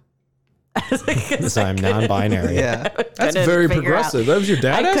 them? I was like, 'cause So I'm non-binary. Yeah. That's couldn't very figure progressive. out- That was your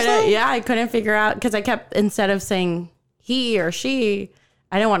dad? asked that? I couldn't figure out because I kept, instead of saying he or she,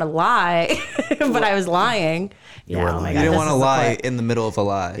 I didn't want to lie, but I was lying. Yeah, were oh my lying. God, You didn't this want to is the lie clip. in the middle of a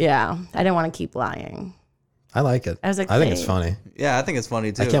lie. Yeah, I didn't want to keep lying. I like it. I was like, I think it's hey. funny. Yeah, I think it's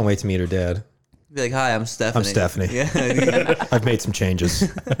funny too. I can't wait to meet her dad. Be like, hi, I'm Stephanie. I'm Stephanie. Yeah. I've made some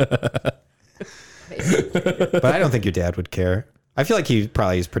changes. But I don't think your dad would care. I feel like he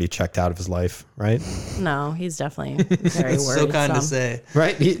probably is pretty checked out of his life, right? No, he's definitely very It's worried. so kind to say.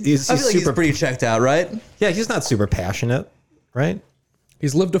 Right? He's I feel like super. he's pretty checked out, right? Yeah, he's not super passionate, right?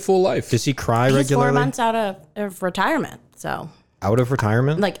 He's lived a full life. Does he cry He's regularly? 4 months out of retirement, so Out of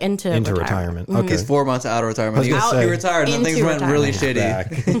retirement? like into retirement. Okay. He's 4 months out of retirement. I was gonna He say- retired and then Into things went really retirement.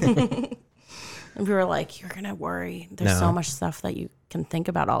 shitty. Back. And we were like, you're gonna worry. There's No. so much stuff that you can think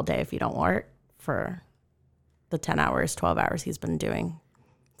about all day if you don't work for the 10 hours, 12 hours he's been doing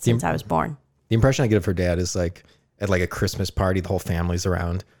since I was born. The impression I get of her dad is like at like a Christmas party, the whole family's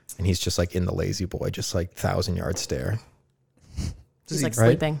around, and he's just like in the lazy boy, just like 1,000-yard stare, He's like right?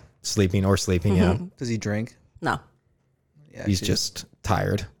 sleeping. sleeping. Yeah, Does he drink? No. Yeah, he's actually, just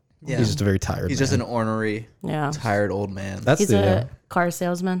tired. Yeah. He's just a very tired. He's man. just an ornery, Yeah. tired old man. That's He's the a car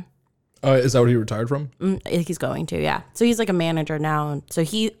salesman. Is that what he retired from? He's going to, yeah. So he's like a manager now. And so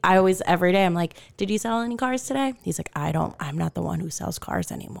I always, every day I'm like, did you sell any cars today? He's like, I'm not the one who sells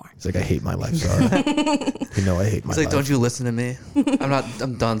cars anymore. He's like, I hate my life, Zahra. You know, I hate my He's like, life. don't you listen to me?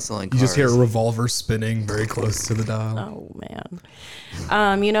 I'm done selling You cars. just hear a revolver spinning very close to the dial. Oh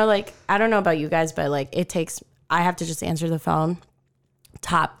man. Like, I don't know about you guys, but like I have to just answer the phone.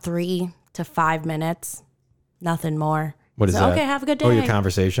 Top 3 to 5 minutes. Nothing more. What is So, that? okay, have a good Oh, your day.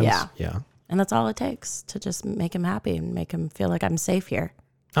 conversations? Yeah. Yeah. And that's all it takes to just make him happy and make him feel like I'm safe here.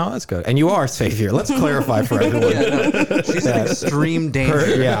 Oh, that's good. And you are safe here. Let's clarify for everyone. She's in extreme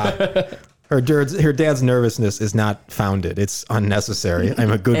danger. Yeah. Her dad's nervousness is not founded. It's unnecessary.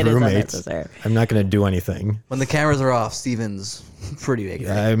 I'm a good It is roommate. unnecessary. I'm not going to do anything. When the cameras are off, Steven's pretty big.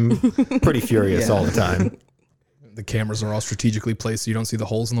 I'm pretty furious all the time. The cameras are all strategically placed so you don't see the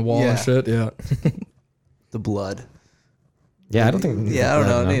holes in the wall and Yeah. shit. Yeah. The blood. Yeah, I don't think. Yeah, I don't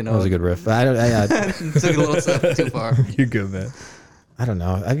know. You know. That was a good riff. I don't. Took a little step too far. You're good, man. I don't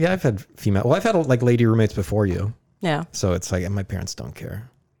know. I've had female. Well, I've had like lady roommates before you, Yeah. so it's like my parents don't care.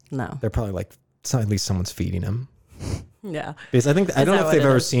 No. They're probably like, at least someone's feeding them. Yeah. Because I don't that know if what they've it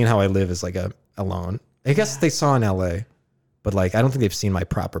ever is? seen how I live as like alone. I guess they saw in LA, but like I don't think they've seen my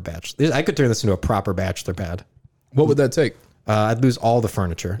proper bachelor. I could turn this into a proper bachelor pad. What would that take? I'd lose all the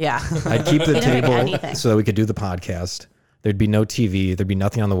furniture. Yeah. I'd keep the They didn't make table anything. so that we could do the podcast. There'd be no TV. There'd be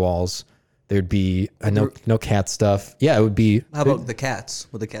nothing on the walls. There'd be no cat stuff. Yeah, it would be. How about the cats?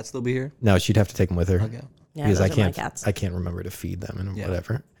 Would the cats still be here? No, she'd have to take them with her. Okay. Yeah, Because those I are my can't. cats. I can't remember to feed them and Yeah.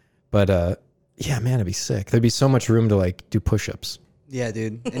 whatever. But yeah, man, it'd be sick. There'd be so much room to like do push-ups. Yeah,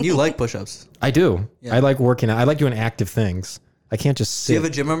 dude. And you like push-ups. I do. Yeah. I like working out. I like doing active things. I can't just Do sit. you have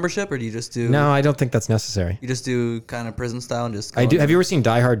a gym membership, or do you just do? No, I don't think that's necessary. You just do kind of prison style and just. I do. Have you ever seen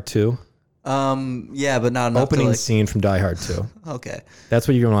Die Hard 2? Yeah, but not enough Opening to, like, scene from Die Hard 2. okay. That's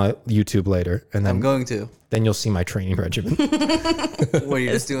what you're going to YouTube later. And then, I'm going to. then you'll see my training regimen. What are you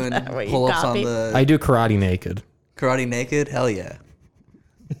just doing? what you Pull-ups on copied? the I do karate naked karate naked? Hell yeah.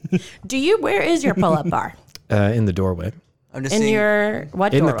 Where is your pull-up bar? in the doorway. I'm just In seeing. your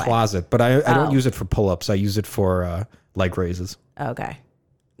what In doorway? the closet. But I don't Oh. use it for pull-ups. I use it for leg raises. Okay.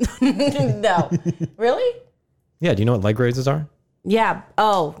 No. Really? Yeah, do you know what leg raises are? Yeah.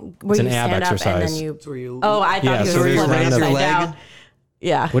 Oh, where an you ab stand up exercise. and then you. where you Oh, I thought Yeah, you so were there's flipping random- upside Your leg? down.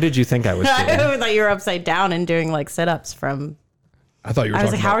 Yeah. What did you think I was doing? I thought you were upside down and doing like sit-ups from. I thought you were I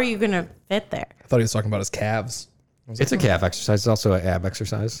was talking like, how about. are you gonna fit there? I thought he was talking about his calves. It's a calf exercise. It's also an ab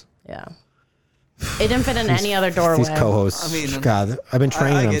exercise. Yeah. It didn't fit in any other doorway. These co-hosts, I mean, God, I've been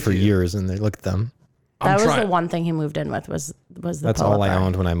training I them get for you. years, and they look at them. That was trying- the one thing he moved in with was the That's all pull-up I bar.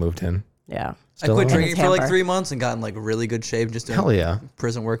 owned when I moved in. Yeah. I quit own it. drinking for like Hamper. 3 months and got in like really good shape just doing Hell yeah.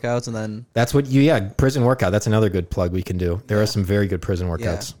 prison workouts, and then That's what prison workout. That's another good plug we can do. There are some very good prison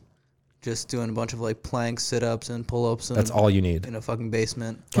workouts. just doing a bunch of like planks, sit-ups, and pull-ups. And That's all you need. in a fucking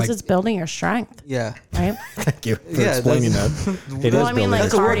basement. Because it's building your strength, Yeah, right? Thank you for Yeah, explaining that. It Well, is I mean, building like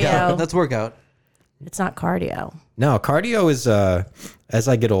that's a your- workout. cardio. That's workout. It's not cardio. No, cardio is, as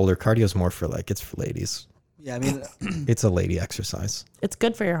I get older, cardio is more for it's for ladies. Yeah, I mean, It's a lady exercise. It's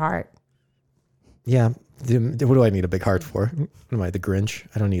good for your heart. Yeah. What do I need a big heart for? What am I, the Grinch?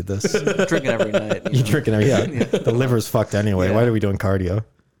 I don't need this. drinking every night. You drinking every The liver's fucked anyway. Yeah. Why are we doing cardio?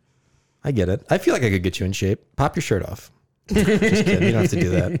 I get it. I feel like I could get you in shape. Pop your shirt off. Just kidding. You don't have to do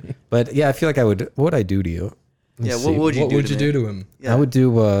that. But yeah, I feel like I would. What would I do to you? Yeah, Let's what see. would you What do? would to you me? do to him? Yeah. I would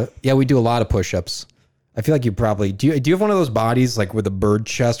do. We do a lot of push-ups. I feel like you probably do. You have one of those bodies like with a bird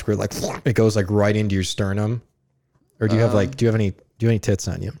chest where it goes like right into your sternum, or do you have do you have any tits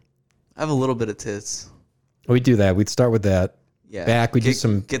on you? I have a little bit of tits. We do that. We'd start with that. Yeah. Back, we do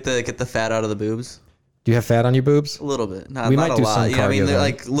some- get the fat out of the boobs. Do you have fat on your boobs? A little bit. Not, We not might a do lot. some You know what I mean, cardio They're then.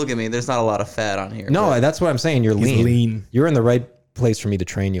 like, look at me. There's not a lot of fat on here. No, but- that's what I'm saying. You're lean. lean. You're in the right place for me to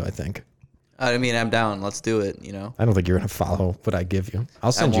train you. I think. I mean, I'm down. Let's do it. You know. I don't think you're gonna follow what I give you.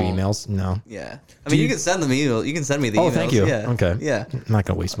 I'll send you won't. emails. No, Yeah. I mean, you can send them email. You can send me the emails. Oh, thank you. Yeah. Okay. Yeah. I'm not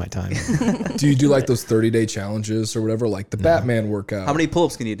gonna waste my time. Do you do like those 30-day challenges or whatever, like the Batman workout? How many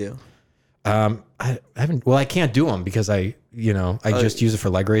pull-ups can you do? I haven't. Well, I can't do them because I just use it for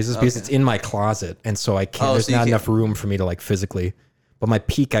leg raises because it's in my closet, and so I can't. Oh, There's so you not can't- enough room for me to physically. But my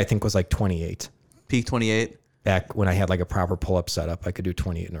peak, I think, was 28. Peak 28. Back when I had a proper pull-up setup, I could do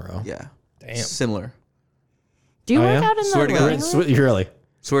 28 in a row. Yeah. Damn. Similar. Do you Oh, work yeah? out in Swear the to God. living room? You really?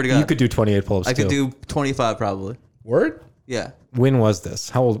 Swear to God. You could do 28 pull-ups I too. could do 25 probably. Word? Yeah. When was this?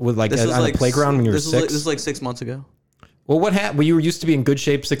 How old? This was on the playground when you were this was 6? this was like 6 months ago. Well, what happened? Well, you used to be in good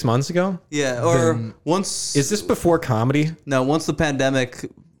shape 6 months ago. Yeah. Or once. Is this before comedy? No, once the pandemic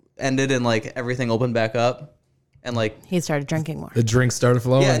ended and everything opened back up, and He started drinking more. The drink started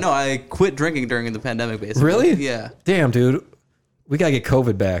flowing? yeah, no, I quit drinking during the pandemic basically. Really? Yeah. Damn, dude. We gotta get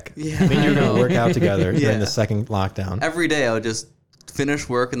COVID back. Yeah, Maybe you're I gonna know. work out together Yeah. during the second lockdown. Every day I would just finish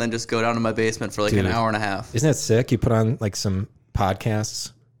work and then just go down to my basement for an Dude. hour and a half. Isn't that sick? You put on some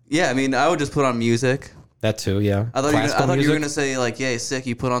podcasts. Yeah, I mean, I would just put on music. That too, yeah. I thought Classical you were music? gonna say yeah, sick.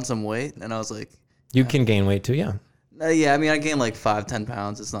 You put on some weight, and I was like, You can gain weight too, yeah. yeah. I mean, I gained 5-10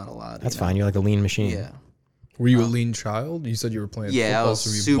 pounds. It's not a lot. That's you know? fine. You're like a lean machine. Yeah. Were you a lean child? You said you were playing Yeah, football, I was so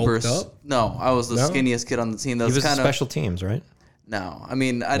you super. bulked up? No, I was the No? skinniest kid on the team. That He was was kind of special teams, right? no. I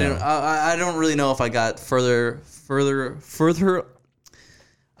mean, I didn't. I don't really know if I got further.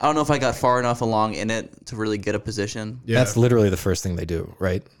 I don't know if I got far enough along in it to really get a position. Yeah. That's literally the first thing they do,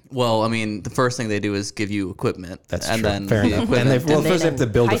 right? Well, I mean, the first thing they do is give you equipment. That's and true. Then Fair the enough. equipment- And they And first they have to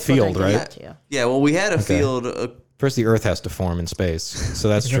didn't- build a high school field, didn't give right? that to you. yeah, well, we had a field. First, the Earth has to form in space, so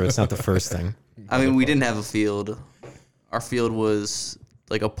that's true. It's not the first thing. I mean, we didn't have a field. Our field was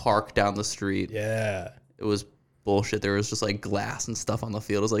like a park down the street. Yeah. It was bullshit. There was just glass and stuff on the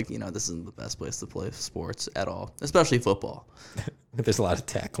field. It was this isn't the best place to play sports at all, especially football. There's a lot of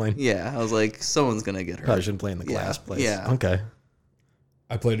tackling. Yeah, I was like, someone's gonna get hurt. Probably shouldn't play in the glass place. Yeah. Okay.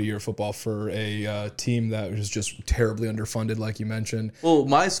 I played a year of football for a team that was just terribly underfunded, like you mentioned. Well,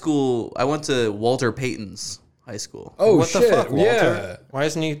 my school, I went to Walter Payton's high school. Oh, What shit. the fuck, Walter? Yeah. Why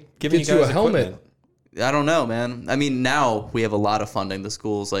isn't he giving Get you you guys a helmet. equipment? I don't know, man. I mean, now we have a lot of funding. The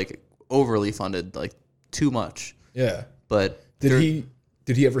school's overly funded, too much. Yeah. But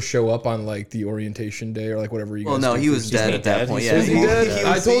Did he ever show up on the orientation day or whatever you guys well, no, do he for was season? dead he at that dead? point. He Yeah, says Is he dead?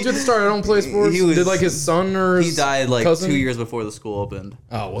 I told you at the start I don't play sports. he was- Did his son or He his died cousin? 2 years before the school opened.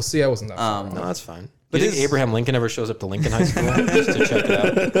 Oh, well, see, I wasn't that far. No, that's fine. Do you think Abraham Lincoln ever shows up to Lincoln High School just to check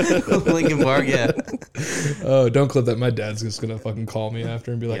it out? Lincoln Park, yeah. Oh, don't clip that. My dad's just gonna fucking call me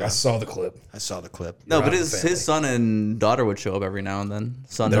after and be like, "I saw the clip." I saw the clip. No, You're but out of the his son and daughter would show up every now and then.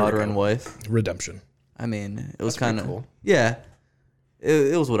 Son, There we daughter, go. and wife. Redemption. I mean, it was kind of cool. Yeah.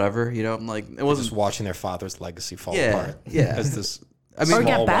 It was whatever, you know. Like it wasn't. Just watching their father's legacy fall Yeah, apart. yeah. As this I mean, Or small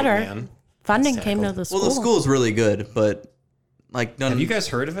get white better. man. Funding It's came to tackled. the school. well, the school's really good, but like none. Have you guys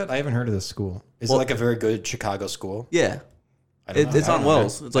heard of it? I haven't heard of this school. Is it like a very good Chicago school? Yeah. I don't know. It's I on don't know.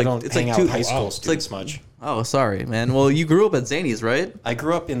 Wells. It's I like don't it's hang like out two with high school it's students like, much. Oh, sorry, man. Well, you grew up at Zanies, right? I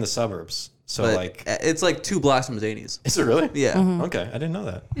grew up in the suburbs, so But like, it's like 2 blocks from Zanies. is it really? Yeah. Mm-hmm. Okay, I didn't know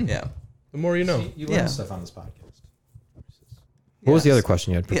that. Yeah. The more you know. You Yeah. learn stuff on this podcast. What was the other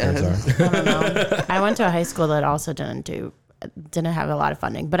question you had prepared, Yeah. Zara? I don't know. I went to a high school that also didn't have a lot of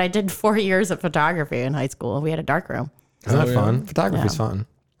funding, but I did 4 years of photography in high school. We had a dark room. Isn't that yeah. fun? Photography's Yeah. fun.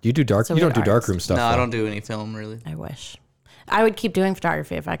 Do you do dark? So you we don't do had dark arts. room stuff. No, I though. don't do any film really. I wish. I would keep doing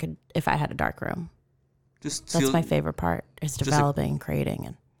photography if I had a dark room. Just That's feel- my favorite part is a- developing, creating,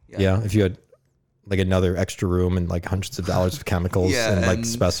 and Yeah, if you had like another extra room and like hundreds of dollars of chemicals Yeah, and like and-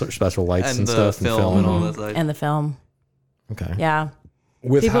 special lights and and, the stuff film and all and that. Like, and the film. Okay. Yeah.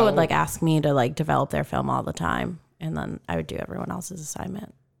 With People how, would like ask me to like develop their film all the time, and then I would do everyone else's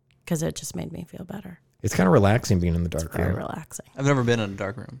assignment because it just made me feel better. It's kind of relaxing being in the dark Very room. relaxing. I've never been in a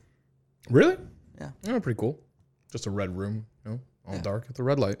dark room. Really? Yeah. Oh, pretty cool. Just a red room, you know, all dark at the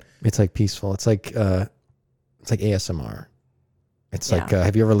red light. It's like peaceful. It's like ASMR. It's Yeah. like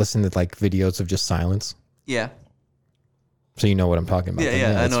have you ever listened to like videos of just silence? Yeah. So you know what I'm talking about. Yeah,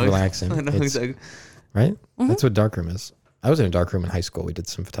 then. yeah. I It's know. relaxing. I know It's- exactly. Right? That's what darkroom is. I was in a darkroom in high school. We did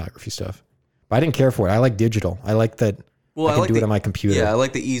some photography stuff. But I didn't care for it. I like digital. I like that Well, I can like do the, it on my computer. Yeah, I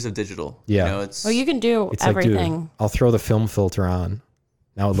like the ease of digital. Yeah. You know, it's Well, you can do It's like, dude, everything. I'll throw the film filter on.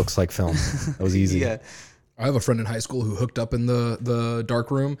 Now it looks like film. That was easy. yeah. I have a friend in high school who hooked up in the dark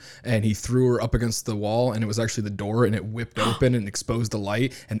room, and he threw her up against the wall, and it was actually the door, and it whipped open and exposed the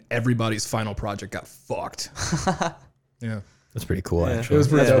light, and everybody's final project got fucked. Yeah. That's pretty cool, Yeah. actually. It was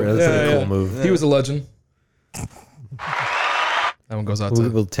pretty That's, dope. that's Yeah, a yeah. cool move. He was a legend. That one goes out to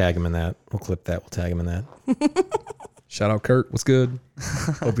We'll tag him in that. We'll clip that. We'll tag him in that. shout out Kurt. What's good?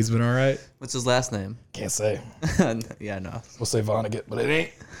 Hope he's been all right. What's his last name? Can't say. Yeah, no. We'll say Vonnegut, but it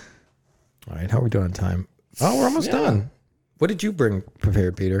ain't. All right. How are we doing on time? Oh, we're almost done. What did you bring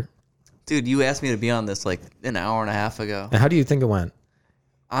prepared, Peter? Dude, you asked me to be on this like an hour and a half ago. And how do you think it went?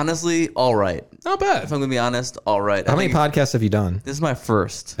 Honestly, all right. Not If bad. I'm gonna be honest, all right. How I many think podcasts have you done? This is my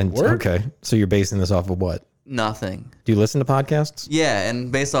first. And Word? okay, so you're basing this off of what? Nothing. Do you listen to podcasts? Yeah,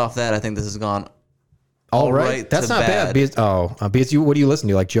 and based off that, I think this has gone. All right. right That's to not bad. bad. Because you. What do you listen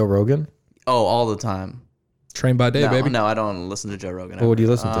to? Like Joe Rogan? Oh, all the time. Train by day, no, baby. no, I don't listen to Joe Rogan. Well, what do you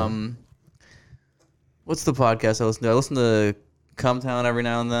ever. listen to? What's the podcast I listen to? I listen to Cumtown every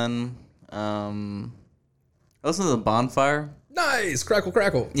now and then. I listen to The Bonfire. Nice. Crackle,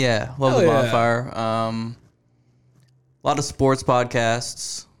 crackle. Yeah, love Hell The yeah. Bonfire. A lot of sports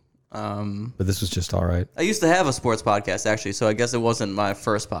podcasts. But this was just all right. I used to have a sports podcast actually, so I guess it wasn't my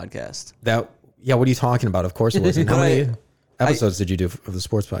first podcast. Yeah. What are you talking about? Of course it wasn't. How But many episodes did you do of the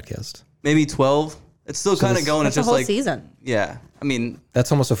sports podcast? Maybe 12. It's still kind of this- going. That's It's a just whole like season. yeah. I mean,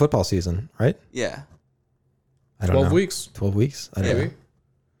 That's almost a football season, right? yeah, I don't 12 know. weeks. 12 weeks. I don't Maybe. know.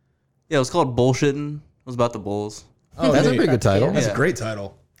 yeah. It was called Bullshitting. It was about the Bulls. Oh, That's a neat. pretty good title. That's Yeah. a great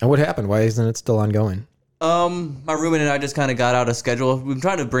title. And what happened? Why isn't it still ongoing? My roommate and I just kind of got out of schedule. We've been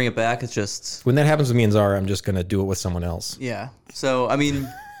trying to bring it back. It's just When that happens with me and Zara, I'm just gonna do it with someone else. yeah. So I mean,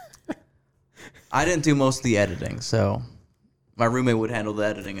 I didn't do most of the editing, so my roommate would handle the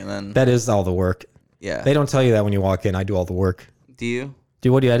editing, and then That is all the work. yeah. They don't tell you that when you walk in. I do all the work. Do you?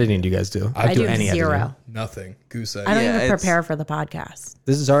 Dude, what editing do you guys do? I do any zero. editing. Nothing. Goose egg. I don't Yeah, even it's- prepare for the podcast.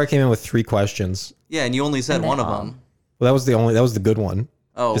 This is Zara came in with 3 questions. Yeah, and you only said And one then, of them. Well, that was the good one.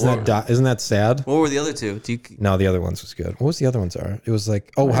 Oh, Isn't that sad? what were the other two? Do you? No, the other ones was good. What was the other ones are? It was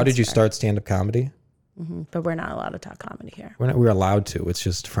like, oh, how did you start stand-up comedy? But we're not allowed to talk comedy here. We're allowed to. It's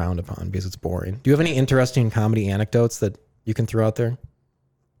just frowned upon because it's boring. Do you have any interesting comedy anecdotes that you can throw out there?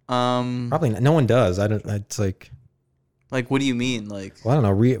 Probably not. No one does. I don't. It's like, Like, what do you mean? Like, well, I don't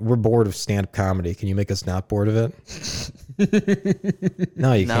know. We're bored of stand-up comedy. Can you make us not bored of it?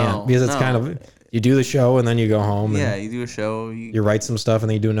 No, you No, can't because it's no. kind of you do the show and then you go home. yeah, And you do a show. you write some stuff and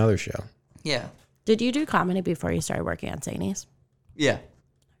then you do another show. Yeah, Did you do comedy before you started working at Zanies? yeah,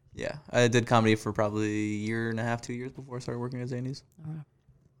 yeah. I did comedy for probably a year and a half, 2 years before I started working at Zanies.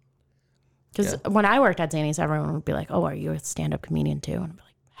 Because when I worked at Zanies, everyone would be like, "Oh, are you a stand-up comedian too?" And I'd be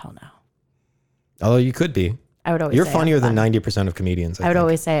like, "Hell no." Although you could be. I would always You're say funnier I'm than funny. 90% of comedians. I would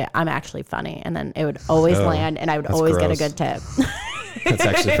always say I'm actually funny, and then it would always land, and I would that's always get a gross. good tip. That's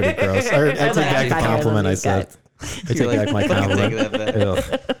actually pretty gross. I take back the compliment I said. I take back my compliment. Take that back.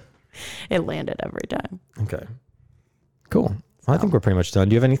 Ugh. It landed every time. Okay. Cool. Well, I think we're pretty much done.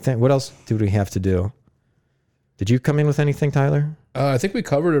 Do you have anything? What else do we have to do? Did you come in with anything, Tyler? I think we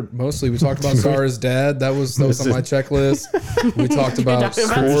covered it mostly. We talked about Zahra's dad. That was on my checklist. We talked about Talking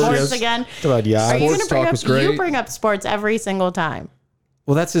about sports sports. again. About yachts. Are you Sports going to bring talk up? was great. You bring up sports every single time.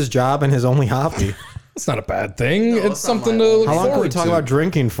 Well, that's his job and his only hobby. It's not a bad thing. it's it's not something my to own. look How long can we forward talk to. about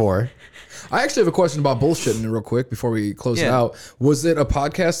drinking for? I actually have a question about bullshitting real quick before we close it Yeah. out. Was it a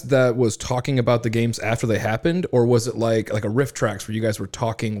podcast that was talking about the games after they happened, or was it like a riff tracks where you guys were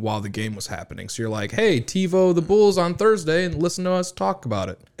talking while the game was happening? So you're like, hey, TiVo the Bulls on Thursday, and listen to us talk about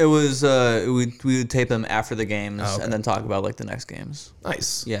it. It was we would tape them after the games and then talk about like the next games.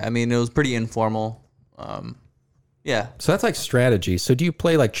 Nice. Yeah, I mean it was pretty informal. Yeah. So that's like strategy. So do you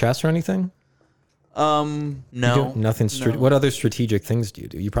play like chess or anything? No. Nothing. What other strategic things do you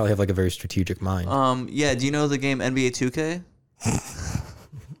do? You probably have like a very strategic mind. Yeah. Do you know the game NBA 2K?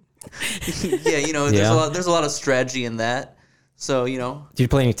 Yeah. You know, Yeah. there's a lot of strategy in that. So you know, Do you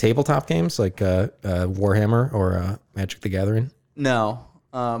play any tabletop games like Warhammer or Magic the Gathering? no.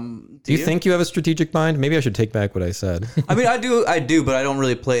 Do you think you have a strategic mind? Maybe I should take back what I said. I mean, I do, but I don't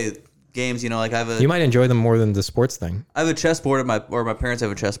really play games. You know, like I have You a might enjoy them more than the sports thing. chessboard at my parents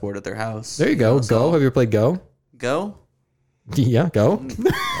have a chessboard at their house. There you go. know, so- Go. Have you ever played Go? Go? Yeah, Go.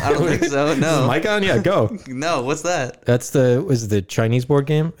 I don't think so. No. Mic on? Yeah, Go. No. What's that? That's the Chinese board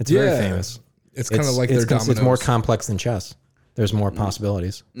game. It's very Yeah. famous. It's kind of like their dominoes. It's more complex than chess. There's more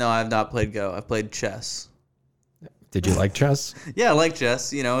possibilities. No, I've not played Go. I've played chess. Did you like chess? Yeah, I like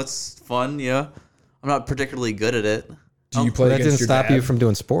chess. You know, it's fun. You know, I'm not particularly good at it. Do you play That against didn't your stop dad? you from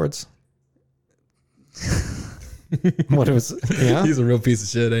doing sports. What it was? Yeah. He's a real piece of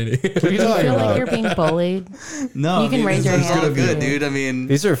shit, ain't he? What are you I talking feel like about? you're being bullied. No, You can raise your it's hand all if you good, want. dude. I mean,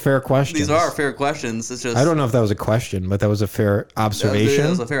 These are fair questions. these are fair questions. It's just I don't know if that was a question, but that was a fair That observation.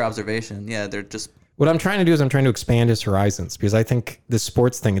 was a fair observation. Yeah, they're just What I'm trying to do is I'm trying to expand his horizons because I think this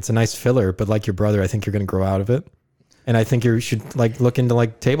sports thing, it's a nice filler, but like your brother, I think you're going to grow out of it. And I think you should like look into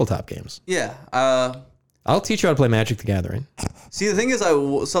like tabletop games. yeah. I'll teach you how to play Magic the Gathering. See, the thing is,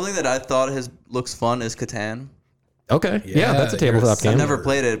 something that I thought looks fun is Catan. Okay. Yeah, that's a you're tabletop a game. I've never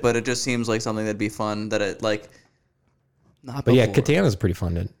played it, but it just seems like something that'd be fun. That it like. Not But yeah, before. Catan is pretty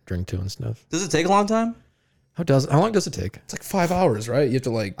fun to drink to and stuff. Does it take a long time? How long does it take? It's like 5 hours, right? You have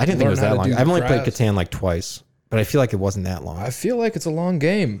to like. I didn't think it learn was how that to long. do I've only played crafts. Catan like twice, but I feel like it wasn't that long. I feel like it's a long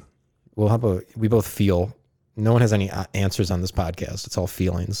game. Well, how about we both feel? No one has any answers on this podcast. It's all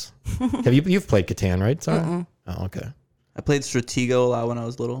feelings. You've played Catan, right? Sorry. Oh, okay. I played Stratego a lot when I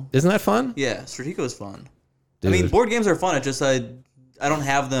was little. Isn't that fun? Yeah, Stratego is fun. Dude. I mean, board games are fun. It just I don't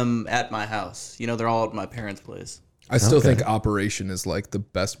have them at my house. You know, they're all at my parents' place. I still Okay. think Operation is like the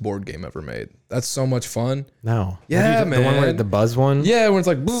best board game ever made. That's so much fun. No. Yeah, The one where man. the buzz one. Yeah, when it's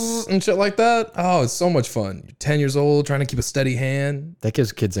like bzzz and shit like that. Oh, it's so much fun. You're 10 years old, trying to keep a steady hand. That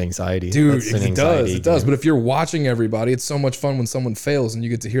gives kids anxiety. Dude, That's an it does. anxiety It does. game. But if you're watching everybody, it's so much fun when someone fails and you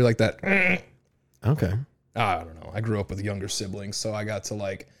get to hear like that. Okay. I don't know. I grew up with younger siblings, so I got to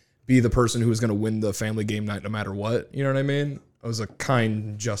like be the person who was going to win the family game night no matter what. You know what I mean? I was a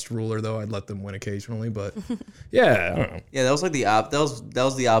kind, just ruler, though. I'd let them win occasionally, but yeah, I don't know. Yeah, that was like that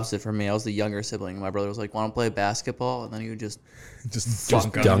was the opposite for me. I was the younger sibling. My brother was like, "Want to play basketball?" And then he would just Just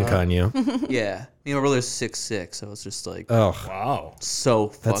Dunk on you. yeah. Me and my brother's 6'6", so it's just like Oh, Wow.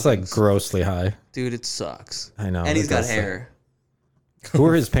 so. that's fucking like grossly high. dude, it sucks. I know. And he's it got does suck. hair. Who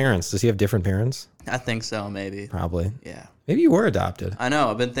are his parents? Does he have different parents? I think so, maybe. Probably. Yeah, Maybe you were adopted. I know.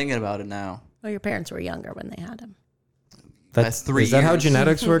 I've been thinking about it now. Well, your parents were younger when they had him. That's 3 Is that how years.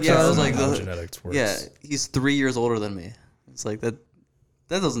 genetics works? Yeah, it out? was like How the- genetics works. Yeah, he's 3 years older than me. It's like that.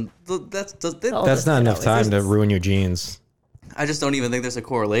 That doesn't. That's. That's not enough time to ruin your genes. I just don't even think there's a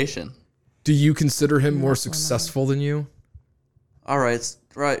correlation. Do you consider him more successful than you? All right,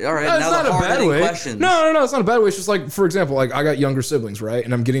 right, all right. No, it's now not the a bad hard-hitting way. questions. No, it's not a bad way. It's just like, for example, like I got younger siblings, right?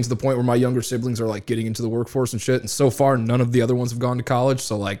 And I'm getting to the point where my younger siblings are like getting into the workforce and shit. And so far, none of the other ones have gone to college.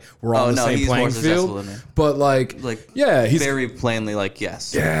 So like, we're all Oh, in the no, same he's more playing successful field. than me. But like, yeah, he's very plainly like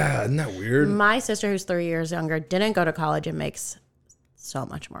yes. yeah, isn't that weird? My sister, who's 3 years younger, didn't go to college and makes so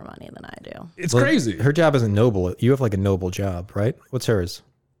much more money than I do. It's Well, crazy. Her job isn't noble. You have like a noble job, right? What's hers?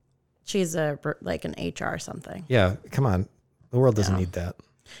 She's like an HR something. Yeah, come on. The world doesn't need that.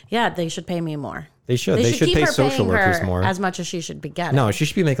 Yeah, they should pay me more. They should. They should keep pay her social paying workers her more. as much as she should be getting. No, she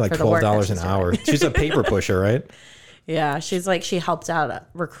should be making like for the work that $12 an she's hour. doing. She's a paper pusher, right? Yeah, she's like, she helps out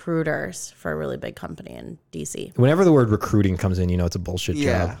recruiters for a really big company in DC. Whenever the word recruiting comes in, you know it's a bullshit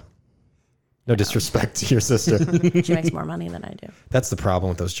Yeah. job. No disrespect to your sister. She makes more money than I do. That's the problem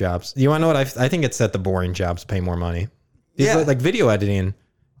with those jobs. You want to know what I think? It's that the boring jobs pay more money. Yeah. Like video editing,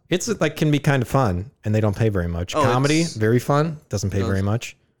 it's like can be kind of fun, and they don't pay very much. Oh, Comedy, it's- very fun, doesn't pay very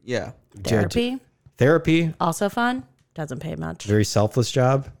much. Yeah. Therapy, Also fun, doesn't pay much. very selfless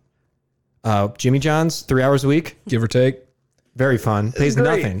job. Jimmy John's, 3 hours a week, Give or take. very fun, pays Great.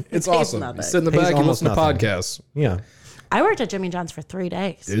 nothing. It's Pays awesome. nothing. You sit in the Pays back, you almost listen to nothing. podcasts. Yeah. I worked at Jimmy John's for 3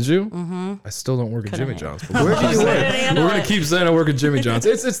 days. Did you? Mm-hmm. I still don't work at Jimmy John's. Where did you work? We're gonna keep saying I work at Jimmy John's.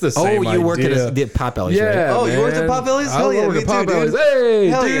 It's the Oh, same. you work at idea. the Potbelly's, Yeah. right? Oh, you worked at man. Potbelly's? I Hell yeah, work me at too, Potbelly's. dude. Hey,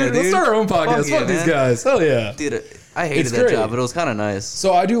 Hell dude, yeah, let's dude. start our own podcast. Fuck yeah, Fuck these man. guys. Hell yeah. Dude, I hated It's that great. job, but it was kind of nice.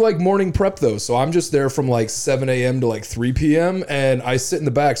 So I do like morning prep though. So I'm just there from like 7 a.m. to like 3 p.m. and I sit in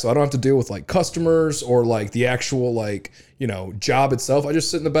the back, so I don't have to deal with like customers or like the actual like, you know, job itself. I just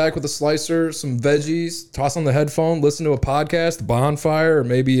sit in the back with a slicer, some veggies, toss on the headphone, listen to a podcast, bonfire, or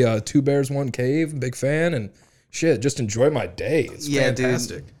maybe Two Bears One Cave. Big fan, and shit, just enjoy my day. It's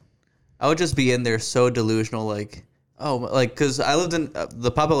fantastic. Dude. I would just be in there so delusional, like, oh, like, because I lived in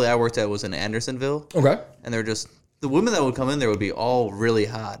the Potbelly I worked at was in Andersonville. Okay. And they're just the women that would come in there would be all really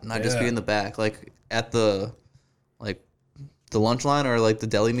hot, and I'd just be Yeah. in the back, like at the lunch line or like the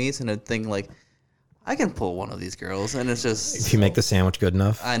deli meats, and I'd think like, I can pull one of these girls, and it's just If you make the sandwich good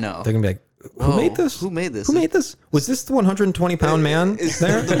enough, I know. they're gonna be like, "Who Whoa, made this? Who made this? Who made this? Was this the 120-pound man Is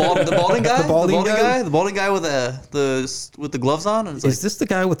there? the balding guy? The balding guy? The balding guy with the gloves on? And it's like, Is this the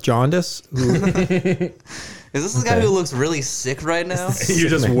guy with jaundice? Who, is this the guy who looks really sick right now? You're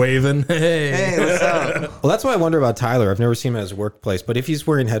just waving. Hey. Hey, what's up? well, that's why I wonder about Tyler. I've never seen him at his workplace, but if he's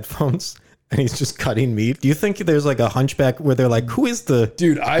wearing headphones and he's just cutting meat, do you think there's like a hunchback where they're like, who is the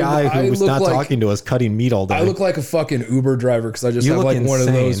Dude, guy I who was look not like- talking to us cutting meat all day? I look like a fucking Uber driver because I just You have look like one of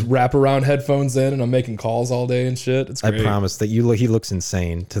insane. those wraparound headphones in and I'm making calls all day and shit. It's I great. promise that he looks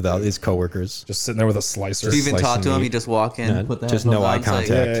insane to his coworkers. Just sitting there with a slicer. Do you even talk slicing to him? meat. You just walk in, Yeah, put the just no headphones eye on, it's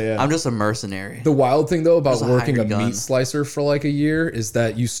contact. Yeah. I'm just a mercenary. The wild thing though about Just a working a hired gun. meat slicer for like a year is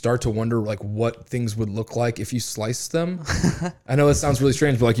that you start to wonder like what things would look like if you sliced them. I know it sounds really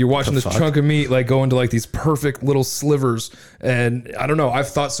strange, but like you're watching this fuck? chunk of meat like go into like these perfect little slivers, and I don't know. I've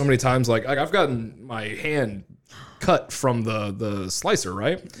thought so many times like I've gotten my hand cut from the slicer,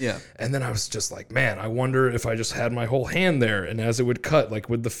 right? Yeah. And then I was just like, man, I wonder if I just had my whole hand there, and as it would cut, like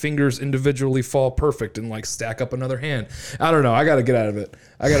would the fingers individually fall perfect and like stack up another hand? I don't know. I got to get out of it.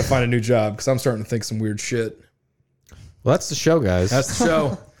 I got to find a new job because I'm starting to think some weird shit. Well, that's the show, guys. That's the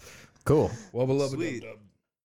show. cool. Well, beloved. Sweet. Dub-dub.